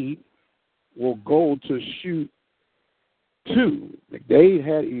McDade will go to shoot 2. McDade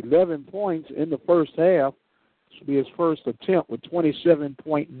had 11 points in the first half, This will be his first attempt with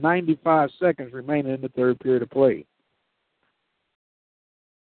 27.95 seconds remaining in the third period of play.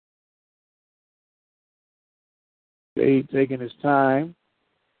 Dade taking his time,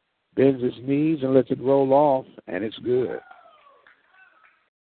 bends his knees and lets it roll off, and it's good.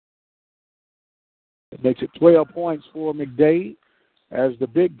 It makes it 12 points for McDade. As the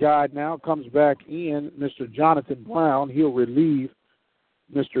big guy now comes back in, Mr. Jonathan Brown, he'll relieve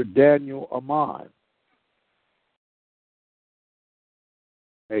Mr. Daniel Ahmad.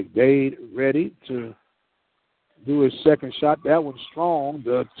 McDade ready to do his second shot. That one's strong.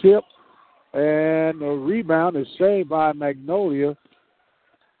 The tip and the rebound is saved by Magnolia.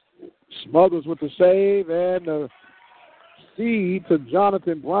 Smuggles with the save and the feed to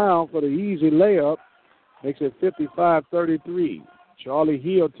Jonathan Brown for the easy layup. Makes it 55-33. Charlie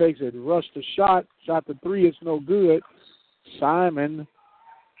Hill takes it, rushed the shot. Shot the three, it's no good. Simon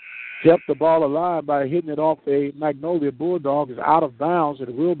kept the ball alive by hitting it off a Magnolia Bulldog. Is out of bounds.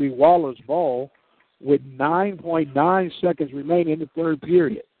 It will be Waller's ball with 9.9 seconds remaining in the third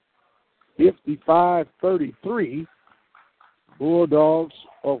period. 55-33. Bulldogs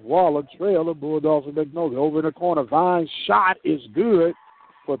of Waller trail the Bulldogs of Magnolia. Over in the corner, Vine's shot is good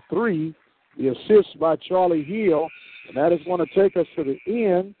for three. The assist by Charlie Hill, and that is going to take us to the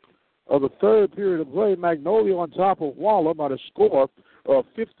end of the third period of play. Magnolia on top of Waller by the score of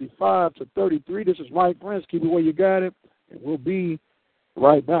 55-33. This is Mike Prince. Keep it where you got it, and we'll be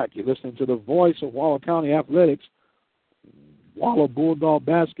right back. You're listening to the voice of Waller County Athletics, Waller Bulldog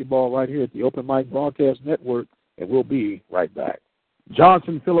basketball right here at the Open Mic Broadcast Network, and we'll be right back.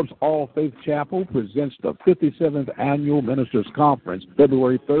 Johnson Phillips All Faith Chapel presents the 57th Annual Ministers Conference,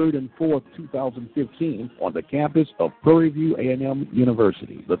 February 3rd and 4th, 2015, on the campus of Prairie View A&M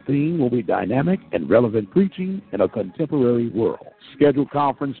University. The theme will be dynamic and relevant preaching in a contemporary world. Scheduled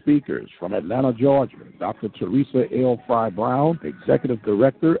conference speakers from Atlanta, Georgia, Dr. Teresa L. Fry Brown, Executive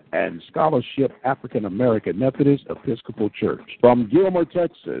Director and Scholarship African American Methodist Episcopal Church. From Gilmer,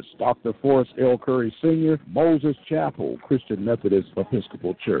 Texas, Dr. Forrest L. Curry Sr., Moses Chapel Christian Methodist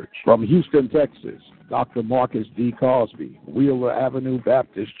Episcopal Church. From Houston, Texas, Dr. Marcus D. Cosby, Wheeler Avenue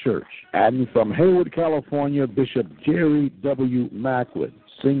Baptist Church. And from Hayward, California, Bishop Jerry W. Macklin,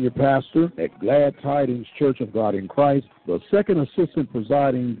 Senior Pastor at Glad Tidings Church of God in Christ, the second assistant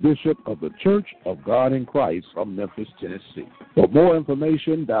presiding bishop of the Church of God in Christ from Memphis, Tennessee. For more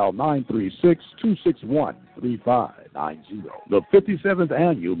information, dial 936-261-3590. The 57th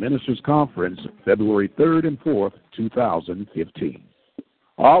Annual Ministers Conference, February 3rd and 4th, 2015.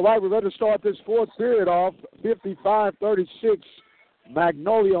 All right, we're ready to start this fourth period off. 55-36,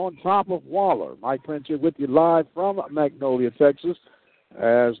 Magnolia on top of Waller. Mike Prince here with you live from Magnolia, Texas,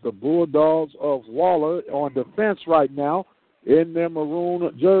 as the Bulldogs of Waller on defense right now in their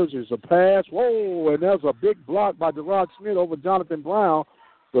maroon jerseys. A pass, whoa, and there's a big block by Gerard Smith over Jonathan Brown.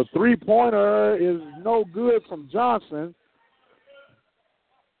 The three-pointer is no good from Johnson.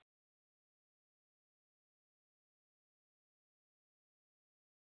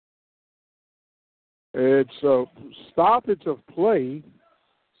 It's a stoppage of play.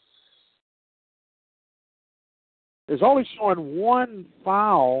 It's only showing one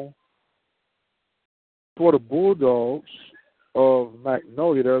foul for the Bulldogs of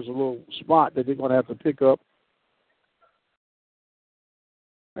Magnolia. There's a little spot that they're going to have to pick up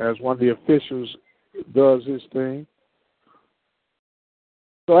as one of the officials does his thing.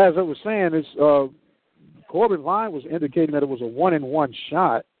 So as I was saying, Corbin Vine was indicating that it was a 1-and-1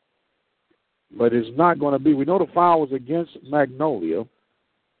 shot, but it's not going to be. We know the foul was against Magnolia.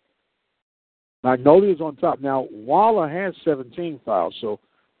 Magnolia is on top. Now, Waller has 17 fouls, so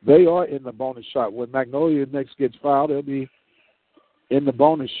they are in the bonus shot. When Magnolia next gets fouled, they'll be in the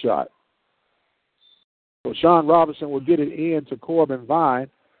bonus shot. So Sean Robinson will get it in to Corbin Vine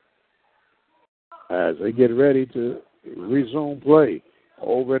as they get ready to resume play.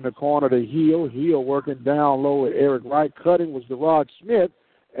 Over in the corner to Hill. Hill working down low at Eric Wright. Cutting was Gerard Smith,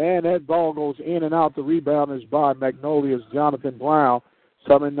 and that ball goes in and out. The rebound is by Magnolia's Jonathan Brown.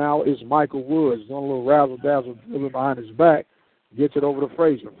 Coming now is Michael Woods. Doing a little razzle-dazzle dribbling behind his back. Gets it over to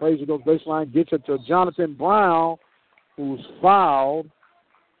Frazier. Frazier goes baseline, gets it to Jonathan Brown, who's fouled.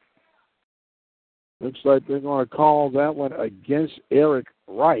 Looks like they're going to call that one against Eric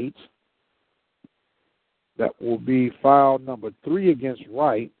Wright. That will be foul number 3 against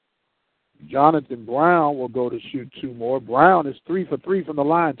Wright. Jonathan Brown will go to shoot 2 more. Brown is 3 for 3 from the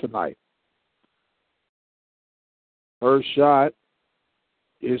line tonight. First shot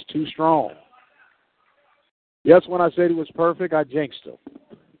is too strong. Yes, when I said he was perfect, I jinxed him.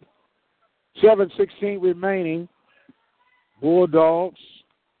 7:16 remaining. Bulldogs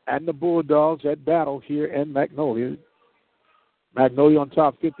and the Bulldogs at battle here in Magnolia. Magnolia on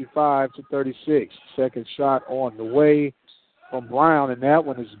top 55-36. Second shot on the way from Brown, and that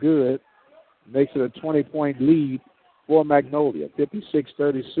one is good. Makes it a 20-point lead for Magnolia.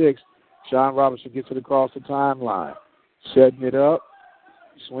 56-36. Sean Robinson gets it across the timeline. Setting it up.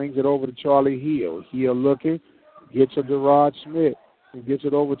 Swings it over to Charlie Hill. Hill looking. Gets it to Rod Smith. He gets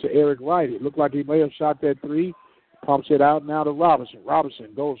it over to Eric Wright. It looked like he may have shot that three. Pumps it out now to Robinson.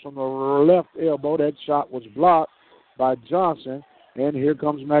 Robinson goes from the left elbow. That shot was blocked by Johnson. And here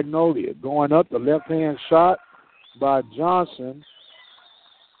comes Magnolia. Going up, the left-hand shot by Johnson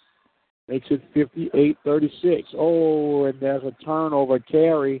makes it 58-36. Oh, and there's a turnover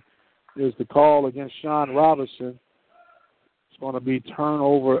carry. Is the call against Sean Robinson. It's going to be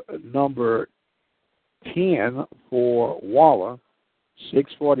turnover number 10 for Waller.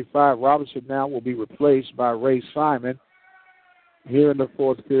 6:45. Robinson now will be replaced by Ray Simon here in the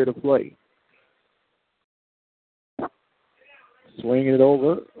fourth period of play. Swinging it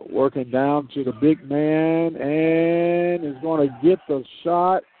over, working down to the big man, and is going to get the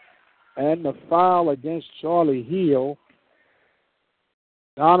shot and the foul against Charlie Hill.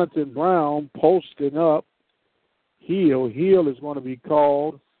 Jonathan Brown posting up Hill. Hill is going to be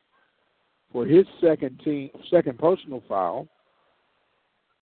called for his second personal foul.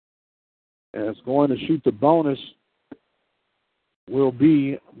 And it's going to shoot the bonus will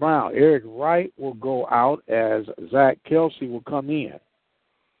be Brown. Eric Wright will go out as Zach Kelsey will come in.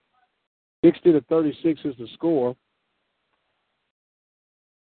 60-36 is the score.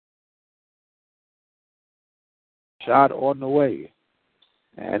 Shot on the way.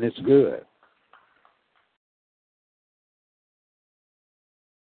 And it's good.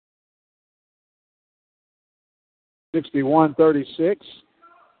 (61-36).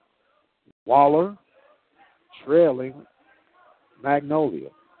 Waller trailing Magnolia.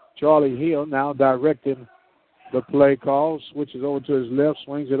 Charlie Hill now directing the play call. Switches over to his left,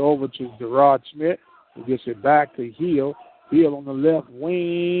 swings it over to Gerard Smith, who gets it back to Hill. Hill on the left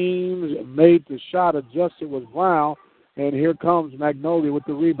wings, made the shot, adjusted with Brown, and here comes Magnolia with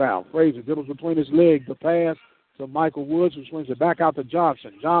the rebound. Frazier dribbles between his legs, the pass to Michael Woods, who swings it back out to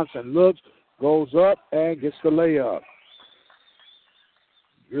Johnson. Johnson looks, goes up, and gets the layup.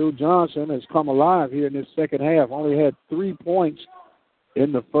 Drew Johnson has come alive here in this second half. Only had 3 points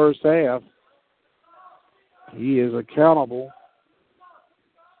in the first half. He is accountable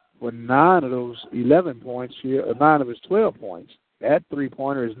for 9 of those 11 points here, 9 of his 12 points. That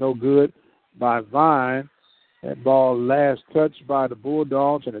three-pointer is no good by Vine. That ball last touched by the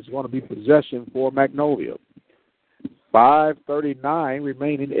Bulldogs, and it's going to be possession for Magnolia. 5:39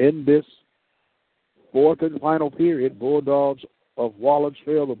 remaining in this fourth and final period. Bulldogs of Waller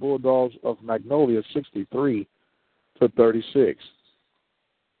trail the Bulldogs of Magnolia 63-36.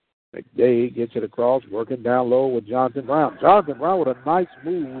 McDade gets it across, working down low with Jonathan Brown. Jonathan Brown with a nice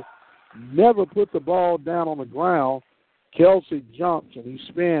move, never put the ball down on the ground. Kelsey jumps and he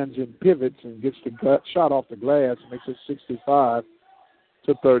spins and pivots and gets the shot off the glass, makes it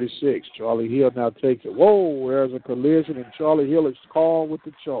 65-36. Charlie Hill now takes it. Whoa, there's a collision, and Charlie Hill is called with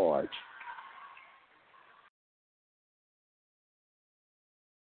the charge.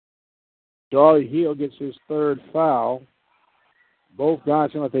 Charlie Hill gets his third foul. Both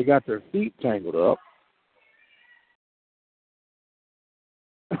guys seem like they got their feet tangled up.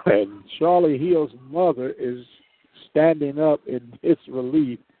 And Charlie Hill's mother is standing up in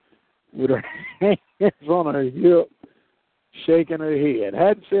disrelief with her hands on her hip, shaking her head.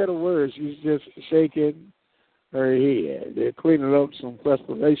 Hadn't said a word. She's just shaking her head. They're cleaning up some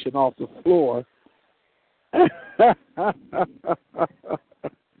perspiration off the floor.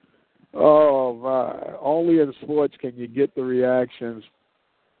 Oh, my. Only in sports can you get the reactions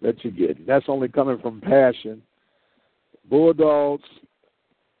that you get. That's only coming from passion. Bulldogs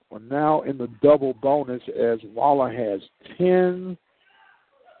are now in the double bonus as Waller has 10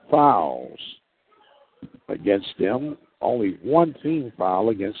 fouls against them. Only one team foul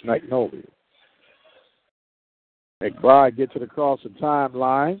against Magnolia. McBride gets it across the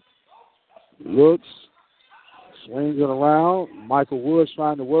timeline. Looks. Swings it around. Michael Woods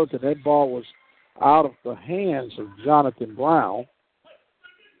trying to work, and that ball was out of the hands of Jonathan Brown.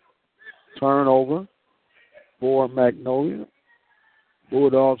 Turnover for Magnolia.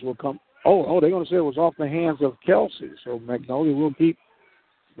 Bulldogs will come. Oh, they're going to say it was off the hands of Kelsey. So Magnolia will keep,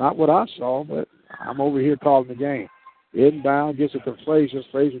 not what I saw, but I'm over here calling the game. Inbound, gets it to Frazier.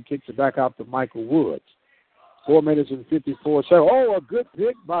 Frazier kicks it back out to Michael Woods. 4 minutes and 54 seconds. Oh, a good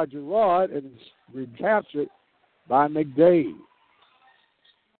pick by Gerard, and it's recaptured by McDade.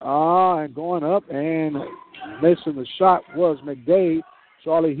 And going up and missing the shot was McDade.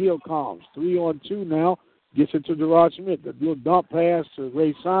 Charlie Hill comes. 3-on-2 now. Gets it to Gerard Schmidt. The little dump pass to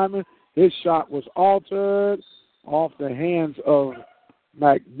Ray Simon. His shot was altered off the hands of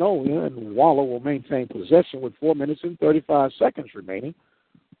Magnolia, and Waller will maintain possession with 4 minutes and 35 seconds remaining.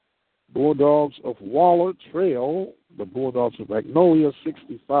 Bulldogs of Waller trail the Bulldogs of Magnolia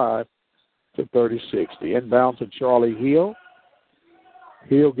 65-36. The inbound to Charlie Hill.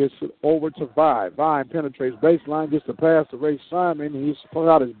 Hill gets it over to Vine. Vine penetrates baseline, gets the pass to Ray Simon. He's put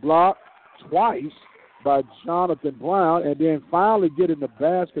out his block twice by Jonathan Brown, and then finally getting the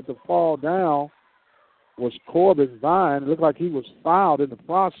basket to fall down was Corbin Vine. It looked like he was fouled in the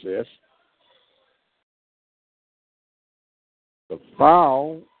process. The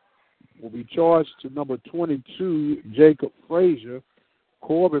foul will be charged to number 22, Jacob Frazier.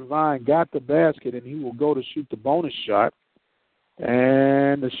 Corbin Vine got the basket, and he will go to shoot the bonus shot.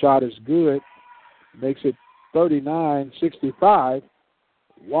 And the shot is good. Makes it 39-65.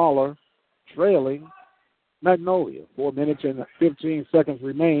 Waller trailing Magnolia. 4 minutes and 15 seconds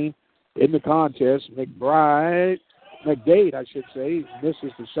remain in the contest. McDade,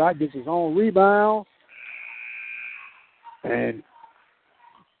 misses the shot, gets his own rebound, and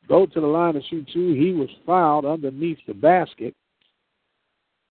go to the line to shoot two. He was fouled underneath the basket.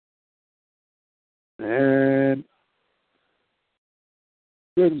 And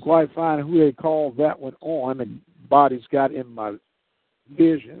couldn't quite find who they called that one on. The body's got in my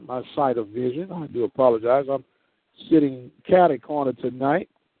vision, my sight of vision. I do apologize. I'm sitting catty corner tonight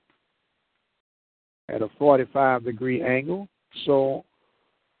at a 45-degree angle. So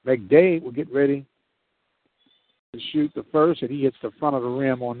McDade will get ready to shoot the first, and he hits the front of the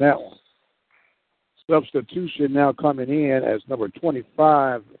rim on that one. Substitution now coming in as number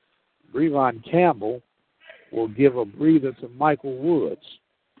 25, Brevon Campbell, will give a breather to Michael Woods.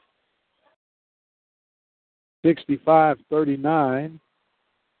 65-39,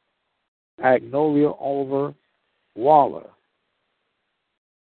 Magnolia over Waller.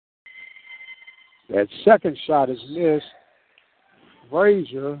 That second shot is missed.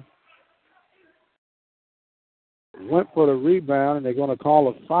 Frazier went for the rebound, and they're going to call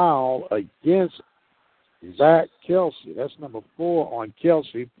a foul against Zach Kelsey. That's number 4 on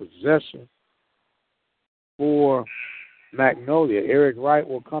Kelsey. Possession for Magnolia. Eric Wright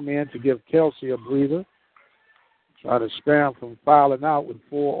will come in to give Kelsey a breather. Try to spare him from fouling out with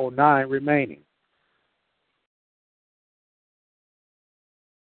 4:09 remaining.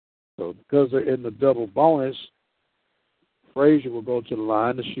 So because they're in the double bonus, Frazier will go to the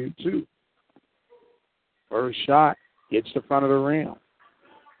line to shoot two. First shot hits the front of the rim.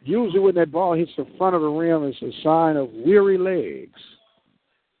 Usually when that ball hits the front of the rim, it's a sign of weary legs.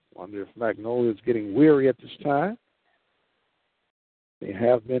 Wonder if Magnolia is getting weary at this time. They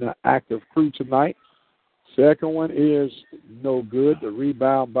have been an active crew tonight. Second one is no good. The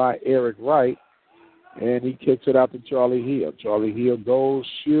rebound by Eric Wright. And he kicks it out to Charlie Hill. Charlie Hill goes,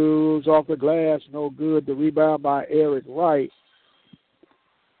 shoots off the glass. No good. The rebound by Eric Wright.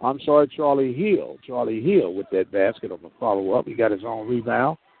 Charlie Hill. Charlie Hill with that basket on the follow-up. He got his own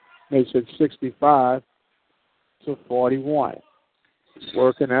rebound. Makes it 65-41. It's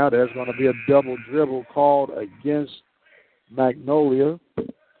working out. There's going to be a double dribble called against Magnolia.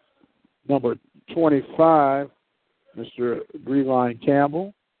 Number 25, Mr. Brevon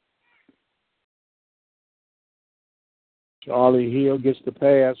Campbell. Charlie Hill gets the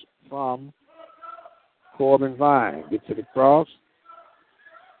pass from Corbin Vine. Gets it across.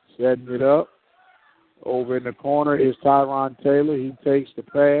 Setting it up. Over in the corner is Tyron Taylor. He takes the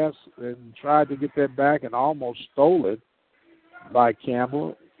pass and tried to get that back and almost stole it by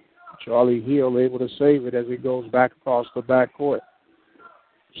Campbell. Charlie Hill able to save it as he goes back across the backcourt.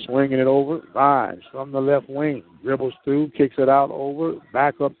 Swinging it over. Vines from the left wing. Dribbles through. Kicks it out over.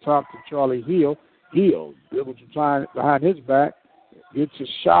 Back up top to Charlie Hill. Hill dribbles behind his back. Gets a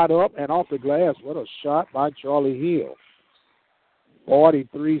shot up and off the glass. What a shot by Charlie Hill.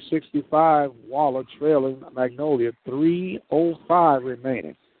 43-65. Waller trailing Magnolia. 3:05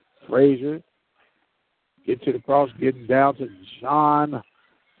 remaining. Frazier gets it across. Getting down to John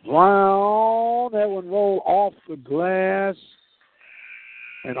Brown. That one rolled off the glass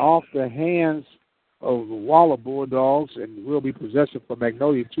and off the hands of the Waller Bulldogs, and will be possession for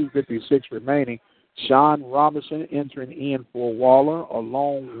Magnolia. 2:56 remaining. Sean Robinson entering in for Waller,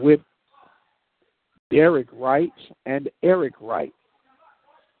 along with Derek Wright and Eric Wright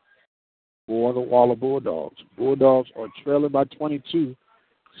for the Waller Bulldogs. Bulldogs are trailing by 22,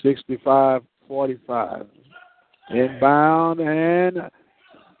 65-45. Inbound, and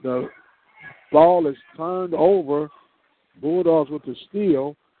the ball is turned over. Bulldogs with the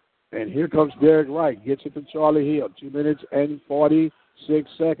steal, and here comes Derek Wright. Gets it to Charlie Hill. 2 minutes and 40 6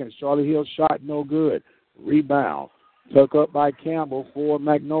 seconds. Charlie Hill shot no good. Rebound. Took up by Campbell for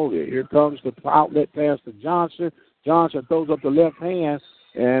Magnolia. Here comes the outlet pass to Johnson. Johnson throws up the left hand,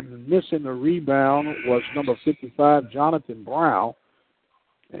 and missing the rebound was number 55, Jonathan Brown.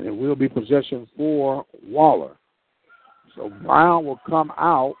 And it will be possession for Waller. So Brown will come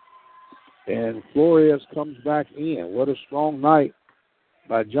out, and Flores comes back in. What a strong night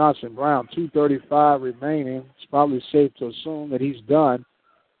by Johnson Brown. 2:35 remaining. It's probably safe to assume that he's done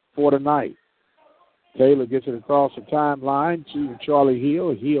for the night. Taylor gets it across the timeline to Charlie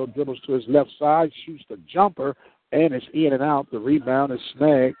Hill. Hill dribbles to his left side, shoots the jumper, and it's in and out. The rebound is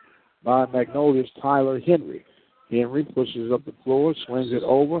snagged by Magnolia's Tyler Henry. Henry pushes up the floor, swings it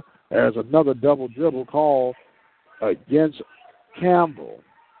over. There's another double dribble call against Campbell.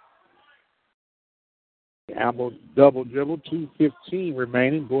 Campbell double dribble, 2:15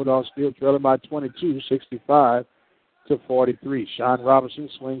 remaining. Bulldogs still trailing by 22, 65-43. Sean Robinson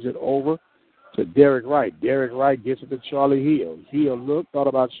swings it over to Derek Wright. Derek Wright gets it to Charlie Hill. Hill thought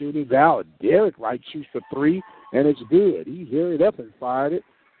about shooting down. Derek Wright shoots the three, and it's good. He hurried up and fired it.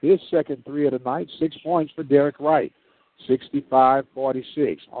 His second three of the night, 6 points for Derek Wright,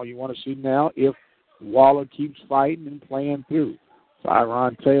 65-46. All you want to see now if Waller keeps fighting and playing through.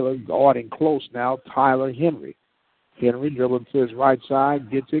 Tyron Taylor guarding close now, Tyler Henry. Henry dribbling to his right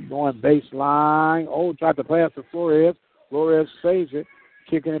side, gets it going baseline. Oh, tried to pass to Flores. Flores saves it.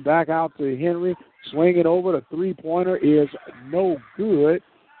 Kicking it back out to Henry. Swinging over. The three-pointer is no good.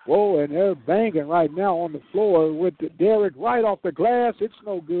 Whoa, and they're banging right now on the floor with Derek Wright off the glass. It's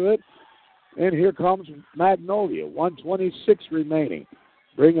no good. And here comes Magnolia. 1:26 remaining.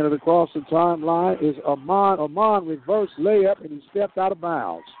 Bringing it across the timeline is Amon. Amon reverse layup, and he stepped out of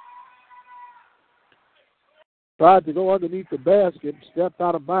bounds. Tried to go underneath the basket, stepped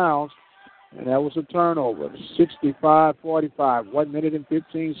out of bounds. And that was a turnover. 65-45. 1 minute and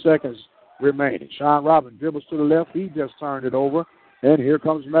 15 seconds remaining. Sean Robin dribbles to the left. He just turned it over. And here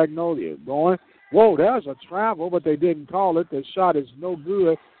comes Magnolia going. Whoa, there's a travel, but they didn't call it. The shot is no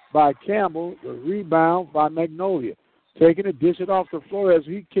good by Campbell. The rebound by Magnolia. Taking it, dish it off the floor as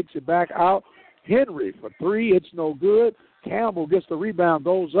he kicks it back out. Henry for three. It's no good. Campbell gets the rebound,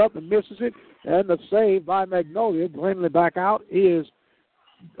 goes up and misses it. And the save by Magnolia, bringing it back out, is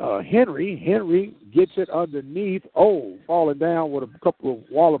Henry. Henry gets it underneath. Oh, falling down with a couple of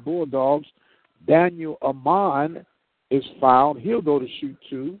Waller Bulldogs. Daniel Amon is fouled. He'll go to shoot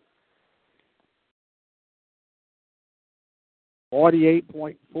two.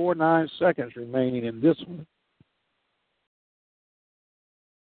 48.49 seconds remaining in this one.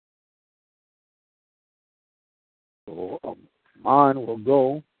 So Amon will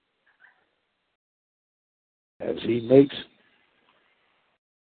go as he makes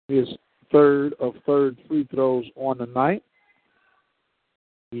his third free throws on the night.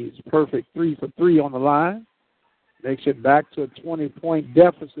 He's perfect 3 for 3 on the line. Makes it back to a 20-point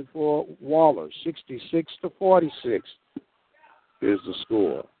deficit for Waller. 66-46 is the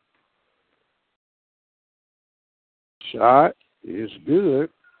score. Shot is good.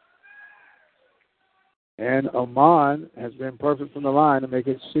 And Amon has been perfect from the line to make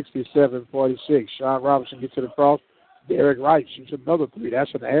it 67-46. Sean Robinson gets it across. Derek Wright shoots another three.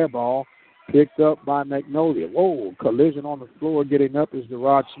 That's an air ball picked up by Magnolia. Whoa, collision on the floor. Getting up is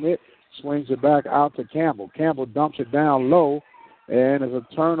Gerard Smith. Swings it back out to Campbell. Campbell dumps it down low. And as a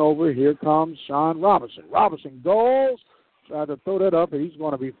turnover, here comes Sean Robinson. Robinson goes. Tried to throw that up, and he's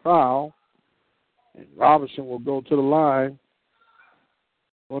going to be fouled. And Robinson will go to the line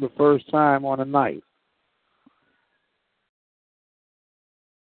for the first time on the night.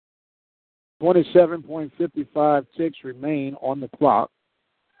 27.55 ticks remain on the clock.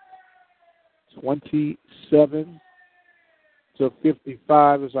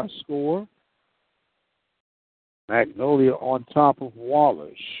 27-55 is our score. Magnolia on top of Waller.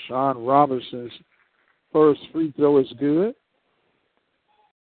 Sean Robinson's first free throw is good.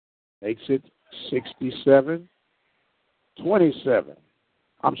 Makes it 67-47.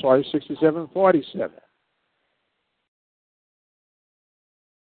 I'm sorry, 67-47.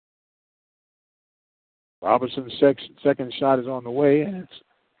 Robinson's second shot is on the way, and it's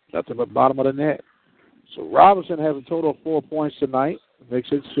nothing but bottom of the net. So Robinson has a total of 4 points tonight. Makes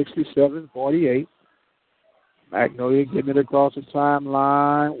it 67-48. Magnolia getting it across the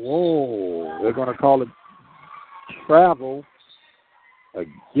timeline. Whoa, they're going to call it travel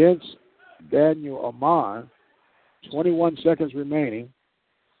against Daniel Amon. 21 seconds remaining.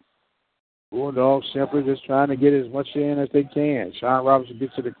 Bulldogs simply just trying to get as much in as they can. Sean Robinson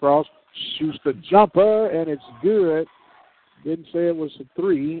gets it across, shoots the jumper, and it's good. Didn't say it was a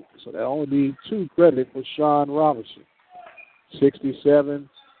three, so that only be 2 credit for Sean Robinson. 67-50.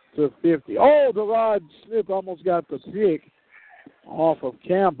 Oh, Gerard Smith almost got the pick off of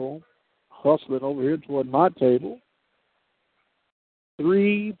Campbell, hustling over here toward my table.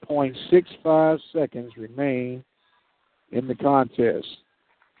 3.65 seconds remain in the contest.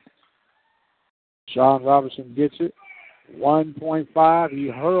 Sean Robinson gets it. 1.5. He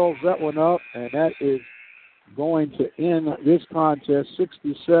hurls that one up, and that is going to end this contest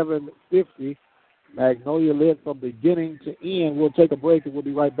 67-50. Magnolia led from beginning to end. We'll take a break, and we'll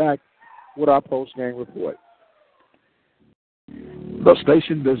be right back with our post-game report. The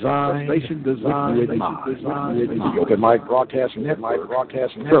station designed with the Open Mic Broadcast Network,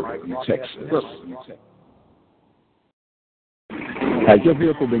 Fairview, Texas. Has your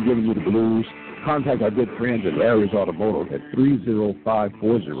vehicle been giving you the blues? Contact our good friends at Larry's Automotive at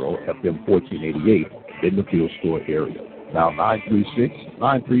 30540-FM1488 in the Fuel Store area. Now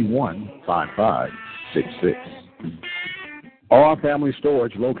 936-931-5566. Our family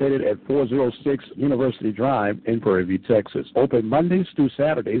storage located at 406 University Drive in Prairie View, Texas. Open Mondays through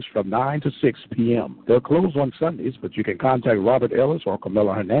Saturdays from 9 to 6 p.m. They're closed on Sundays, but you can contact Robert Ellis or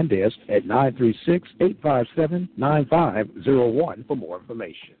Camila Hernandez at 936-857-9501 for more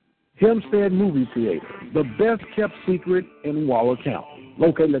information. Hempstead Movie Theater, the best-kept secret in Waller County,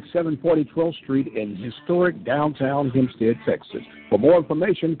 located at 740 12th Street in historic downtown Hempstead, Texas. For more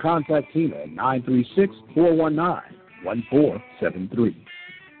information, contact Tina at 936-419-1473.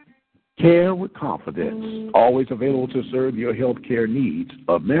 Care with confidence, always available to serve your health care needs.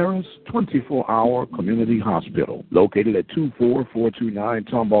 Ameris 24-hour community hospital, located at 24429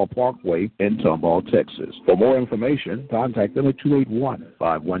 Tomball Parkway in Tomball, Texas. For more information, contact them at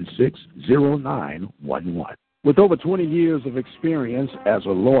 281-516-0911. With over 20 years of experience as a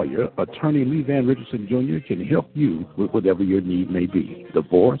lawyer, attorney Lee Van Richardson Jr. can help you with whatever your need may be.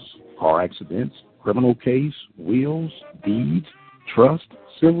 Divorce, car accidents, criminal case, wills, deeds, trust,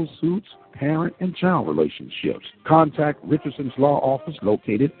 civil suits, parent and child relationships. Contact Richardson's Law Office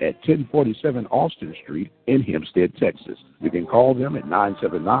located at 1047 Austin Street in Hempstead, Texas. You can call them at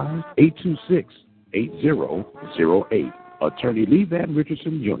 979-826-8008. Attorney Lee Van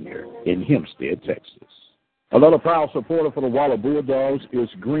Richardson Jr. in Hempstead, Texas. Another proud supporter for the Waller Bulldogs is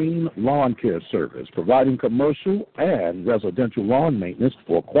Green Lawn Care Service, providing commercial and residential lawn maintenance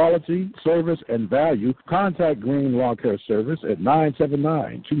for quality, service, and value. Contact Green Lawn Care Service at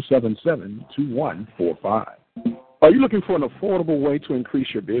 979-277-2145. Are you looking for an affordable way to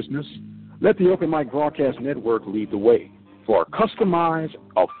increase your business? Let the Open Mic Broadcast Network lead the way. For a customized,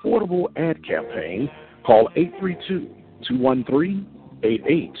 affordable ad campaign, call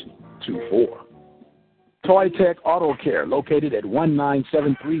 832-213-8824. Toy Tech Auto Care, located at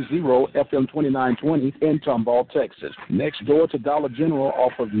 19730 FM 2920 in Tomball, Texas. Next door to Dollar General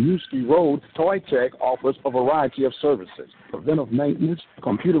off of Newski Road, Toy Tech offers a variety of services. Preventive maintenance,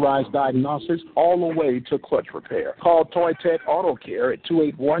 computerized diagnostics, all the way to clutch repair. Call Toy Tech Auto Care at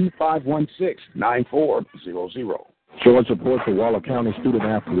 281-516-9400. Showing support for Waller County student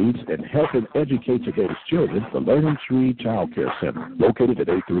athletes and help and educate today's children, the Learning Tree Child Care Center, located at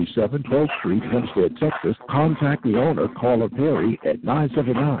 837 12th Street, Hempstead, Texas. Contact the owner, Carla Perry, at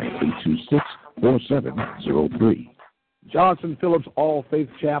 979-826-4703. Johnson Phillips All Faith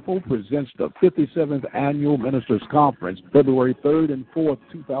Chapel presents the 57th Annual Ministers Conference, February 3rd and 4th,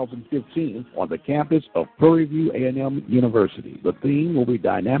 2015, on the campus of Prairie View A&M University. The theme will be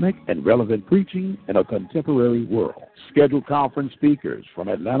dynamic and relevant preaching in a contemporary world. Scheduled conference speakers from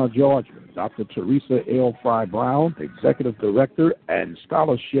Atlanta, Georgia, Dr. Teresa L. Fry Brown, Executive Director and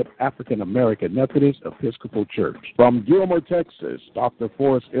Scholarship African American Methodist Episcopal Church. From Gilmer, Texas, Dr.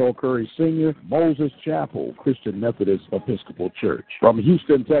 Forrest L. Curry Sr., Moses Chapel Christian Methodist Episcopal Church. From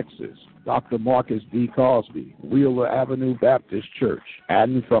Houston, Texas, Dr. Marcus D. Cosby, Wheeler Avenue Baptist Church.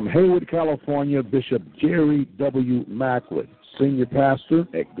 And from Hayward, California, Bishop Jerry W. Macklin, Senior Pastor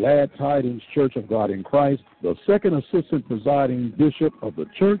at Glad Tidings Church of God in Christ, the second assistant presiding bishop of the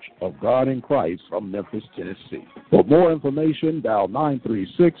Church of God in Christ from Memphis, Tennessee. For more information, dial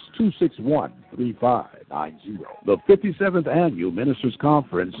 936-261-3590. The 57th Annual Ministers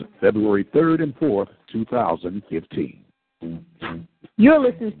Conference, February 3rd and 4th, 2015. You're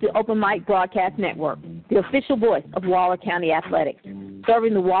listening to Open Mic Broadcast Network, the official voice of Waller County Athletics,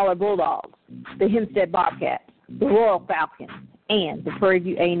 serving the Waller Bulldogs, the Hempstead Bobcats, the Royal Falcons, and the Prairie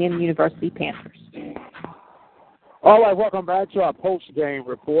View A&M University Panthers. All right, welcome back to our post-game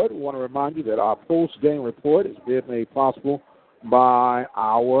report. We want to remind you that our post-game report is being made possible by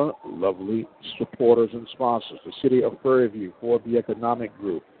our lovely supporters and sponsors, the City of Prairie View, Ford the Economic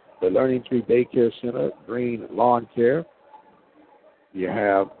Group, the Learning Tree Daycare Center, Green Lawn Care. You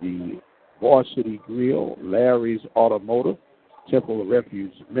have the Varsity Grill, Larry's Automotive, Temple of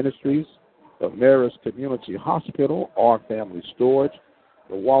Refuge Ministries, the Marist Community Hospital, Our Family Storage,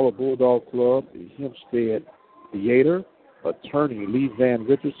 the Waller Bulldog Club, the Hempstead Theater, attorney Lee Van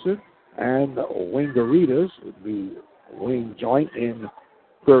Richardson, and Wingaritas, the wing joint in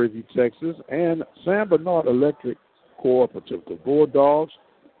Prairie View, Texas, and San Bernard Electric Cooperative. The Bulldogs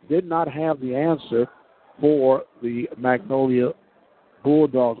did not have the answer for the Magnolia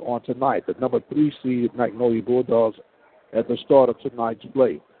Bulldogs on tonight, the number 3 seed Magnolia Bulldogs at the start of tonight's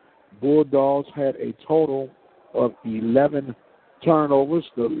play. Bulldogs had a total of 11 turnovers.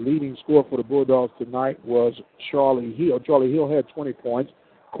 The leading scorer for the Bulldogs tonight was Charlie Hill. Charlie Hill had 20 points.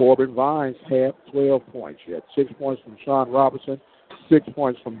 Corbin Vines had 12 points. He had 6 points from Sean Robertson, 6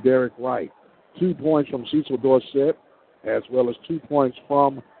 points from Derek Wright, 2 points from Cecil Dorsett, as well as 2 points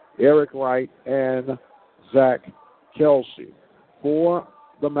from Eric Wright and Zach Kelsey. For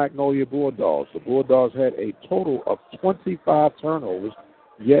the Magnolia Bulldogs, the Bulldogs had a total of 25 turnovers,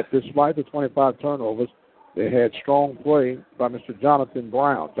 yet despite the 25 turnovers, they had strong play by Mr. Jonathan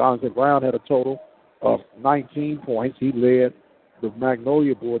Brown. Jonathan Brown had a total of 19 points. He led the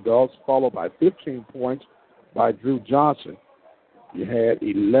Magnolia Bulldogs, followed by 15 points by Drew Johnson. You had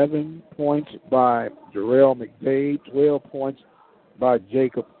 11 points by Jarrell McDade, 12 points by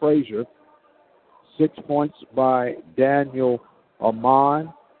Jacob Frazier, 6 points by Daniel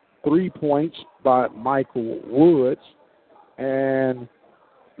Amon, 3 points by Michael Woods, and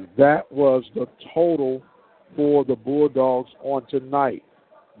that was the total for the Bulldogs on tonight.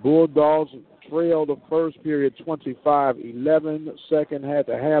 Bulldogs trailed the first period 25-11. Second at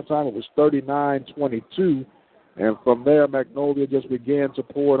the halftime, it was 39-22. And from there, Magnolia just began to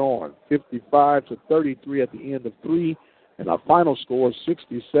pour it on, 55-33 at the end of 3. And our final score,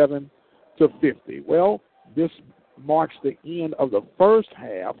 67-50. Well, this marks the end of the first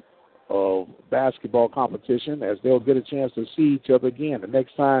half of basketball competition, as they'll get a chance to see each other again. The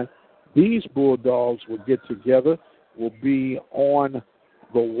next time these Bulldogs will get together will be on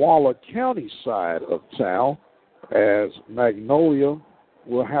the Waller County side of town, as Magnolia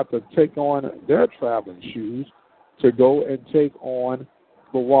will have to take on their traveling shoes to go and take on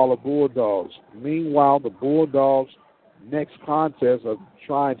the Waller Bulldogs. Meanwhile, the Bulldogs' next contest are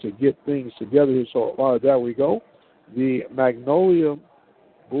trying to get things together here. So there we go. The Magnolia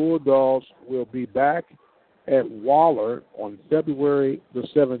Bulldogs will be back at Waller on February the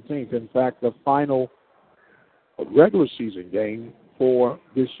 17th. In fact, the final regular season game for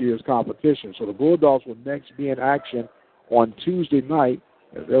this year's competition. So the Bulldogs will next be in action on Tuesday night,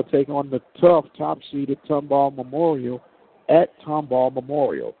 as they'll take on the tough top-seeded Tomball Memorial at Tomball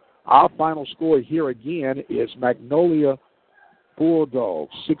Memorial. Our final score here again is Magnolia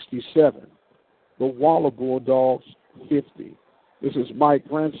Bulldogs 67, the Waller Bulldogs 50. This is Mike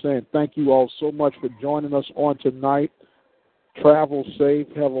Grant saying thank you all so much for joining us on tonight. Travel safe.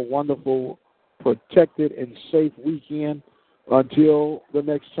 Have a wonderful, protected, and safe weekend. Until the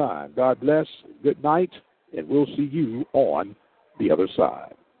next time, God bless, good night, and we'll see you on the other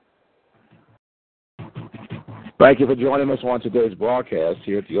side. Thank you for joining us on today's broadcast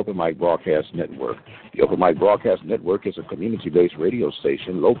here at the Open Mic Broadcast Network. The Open Mic Broadcast Network is a community-based radio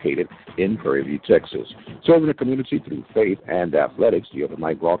station located in Prairie View, Texas. Serving the community through faith and athletics, the Open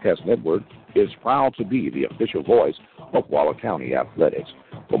Mic Broadcast Network is proud to be the official voice of Waller County Athletics.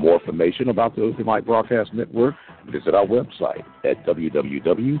 For more information about the Open Mic Broadcast Network, visit our website at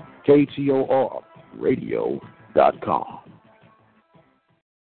www.ktorradio.com.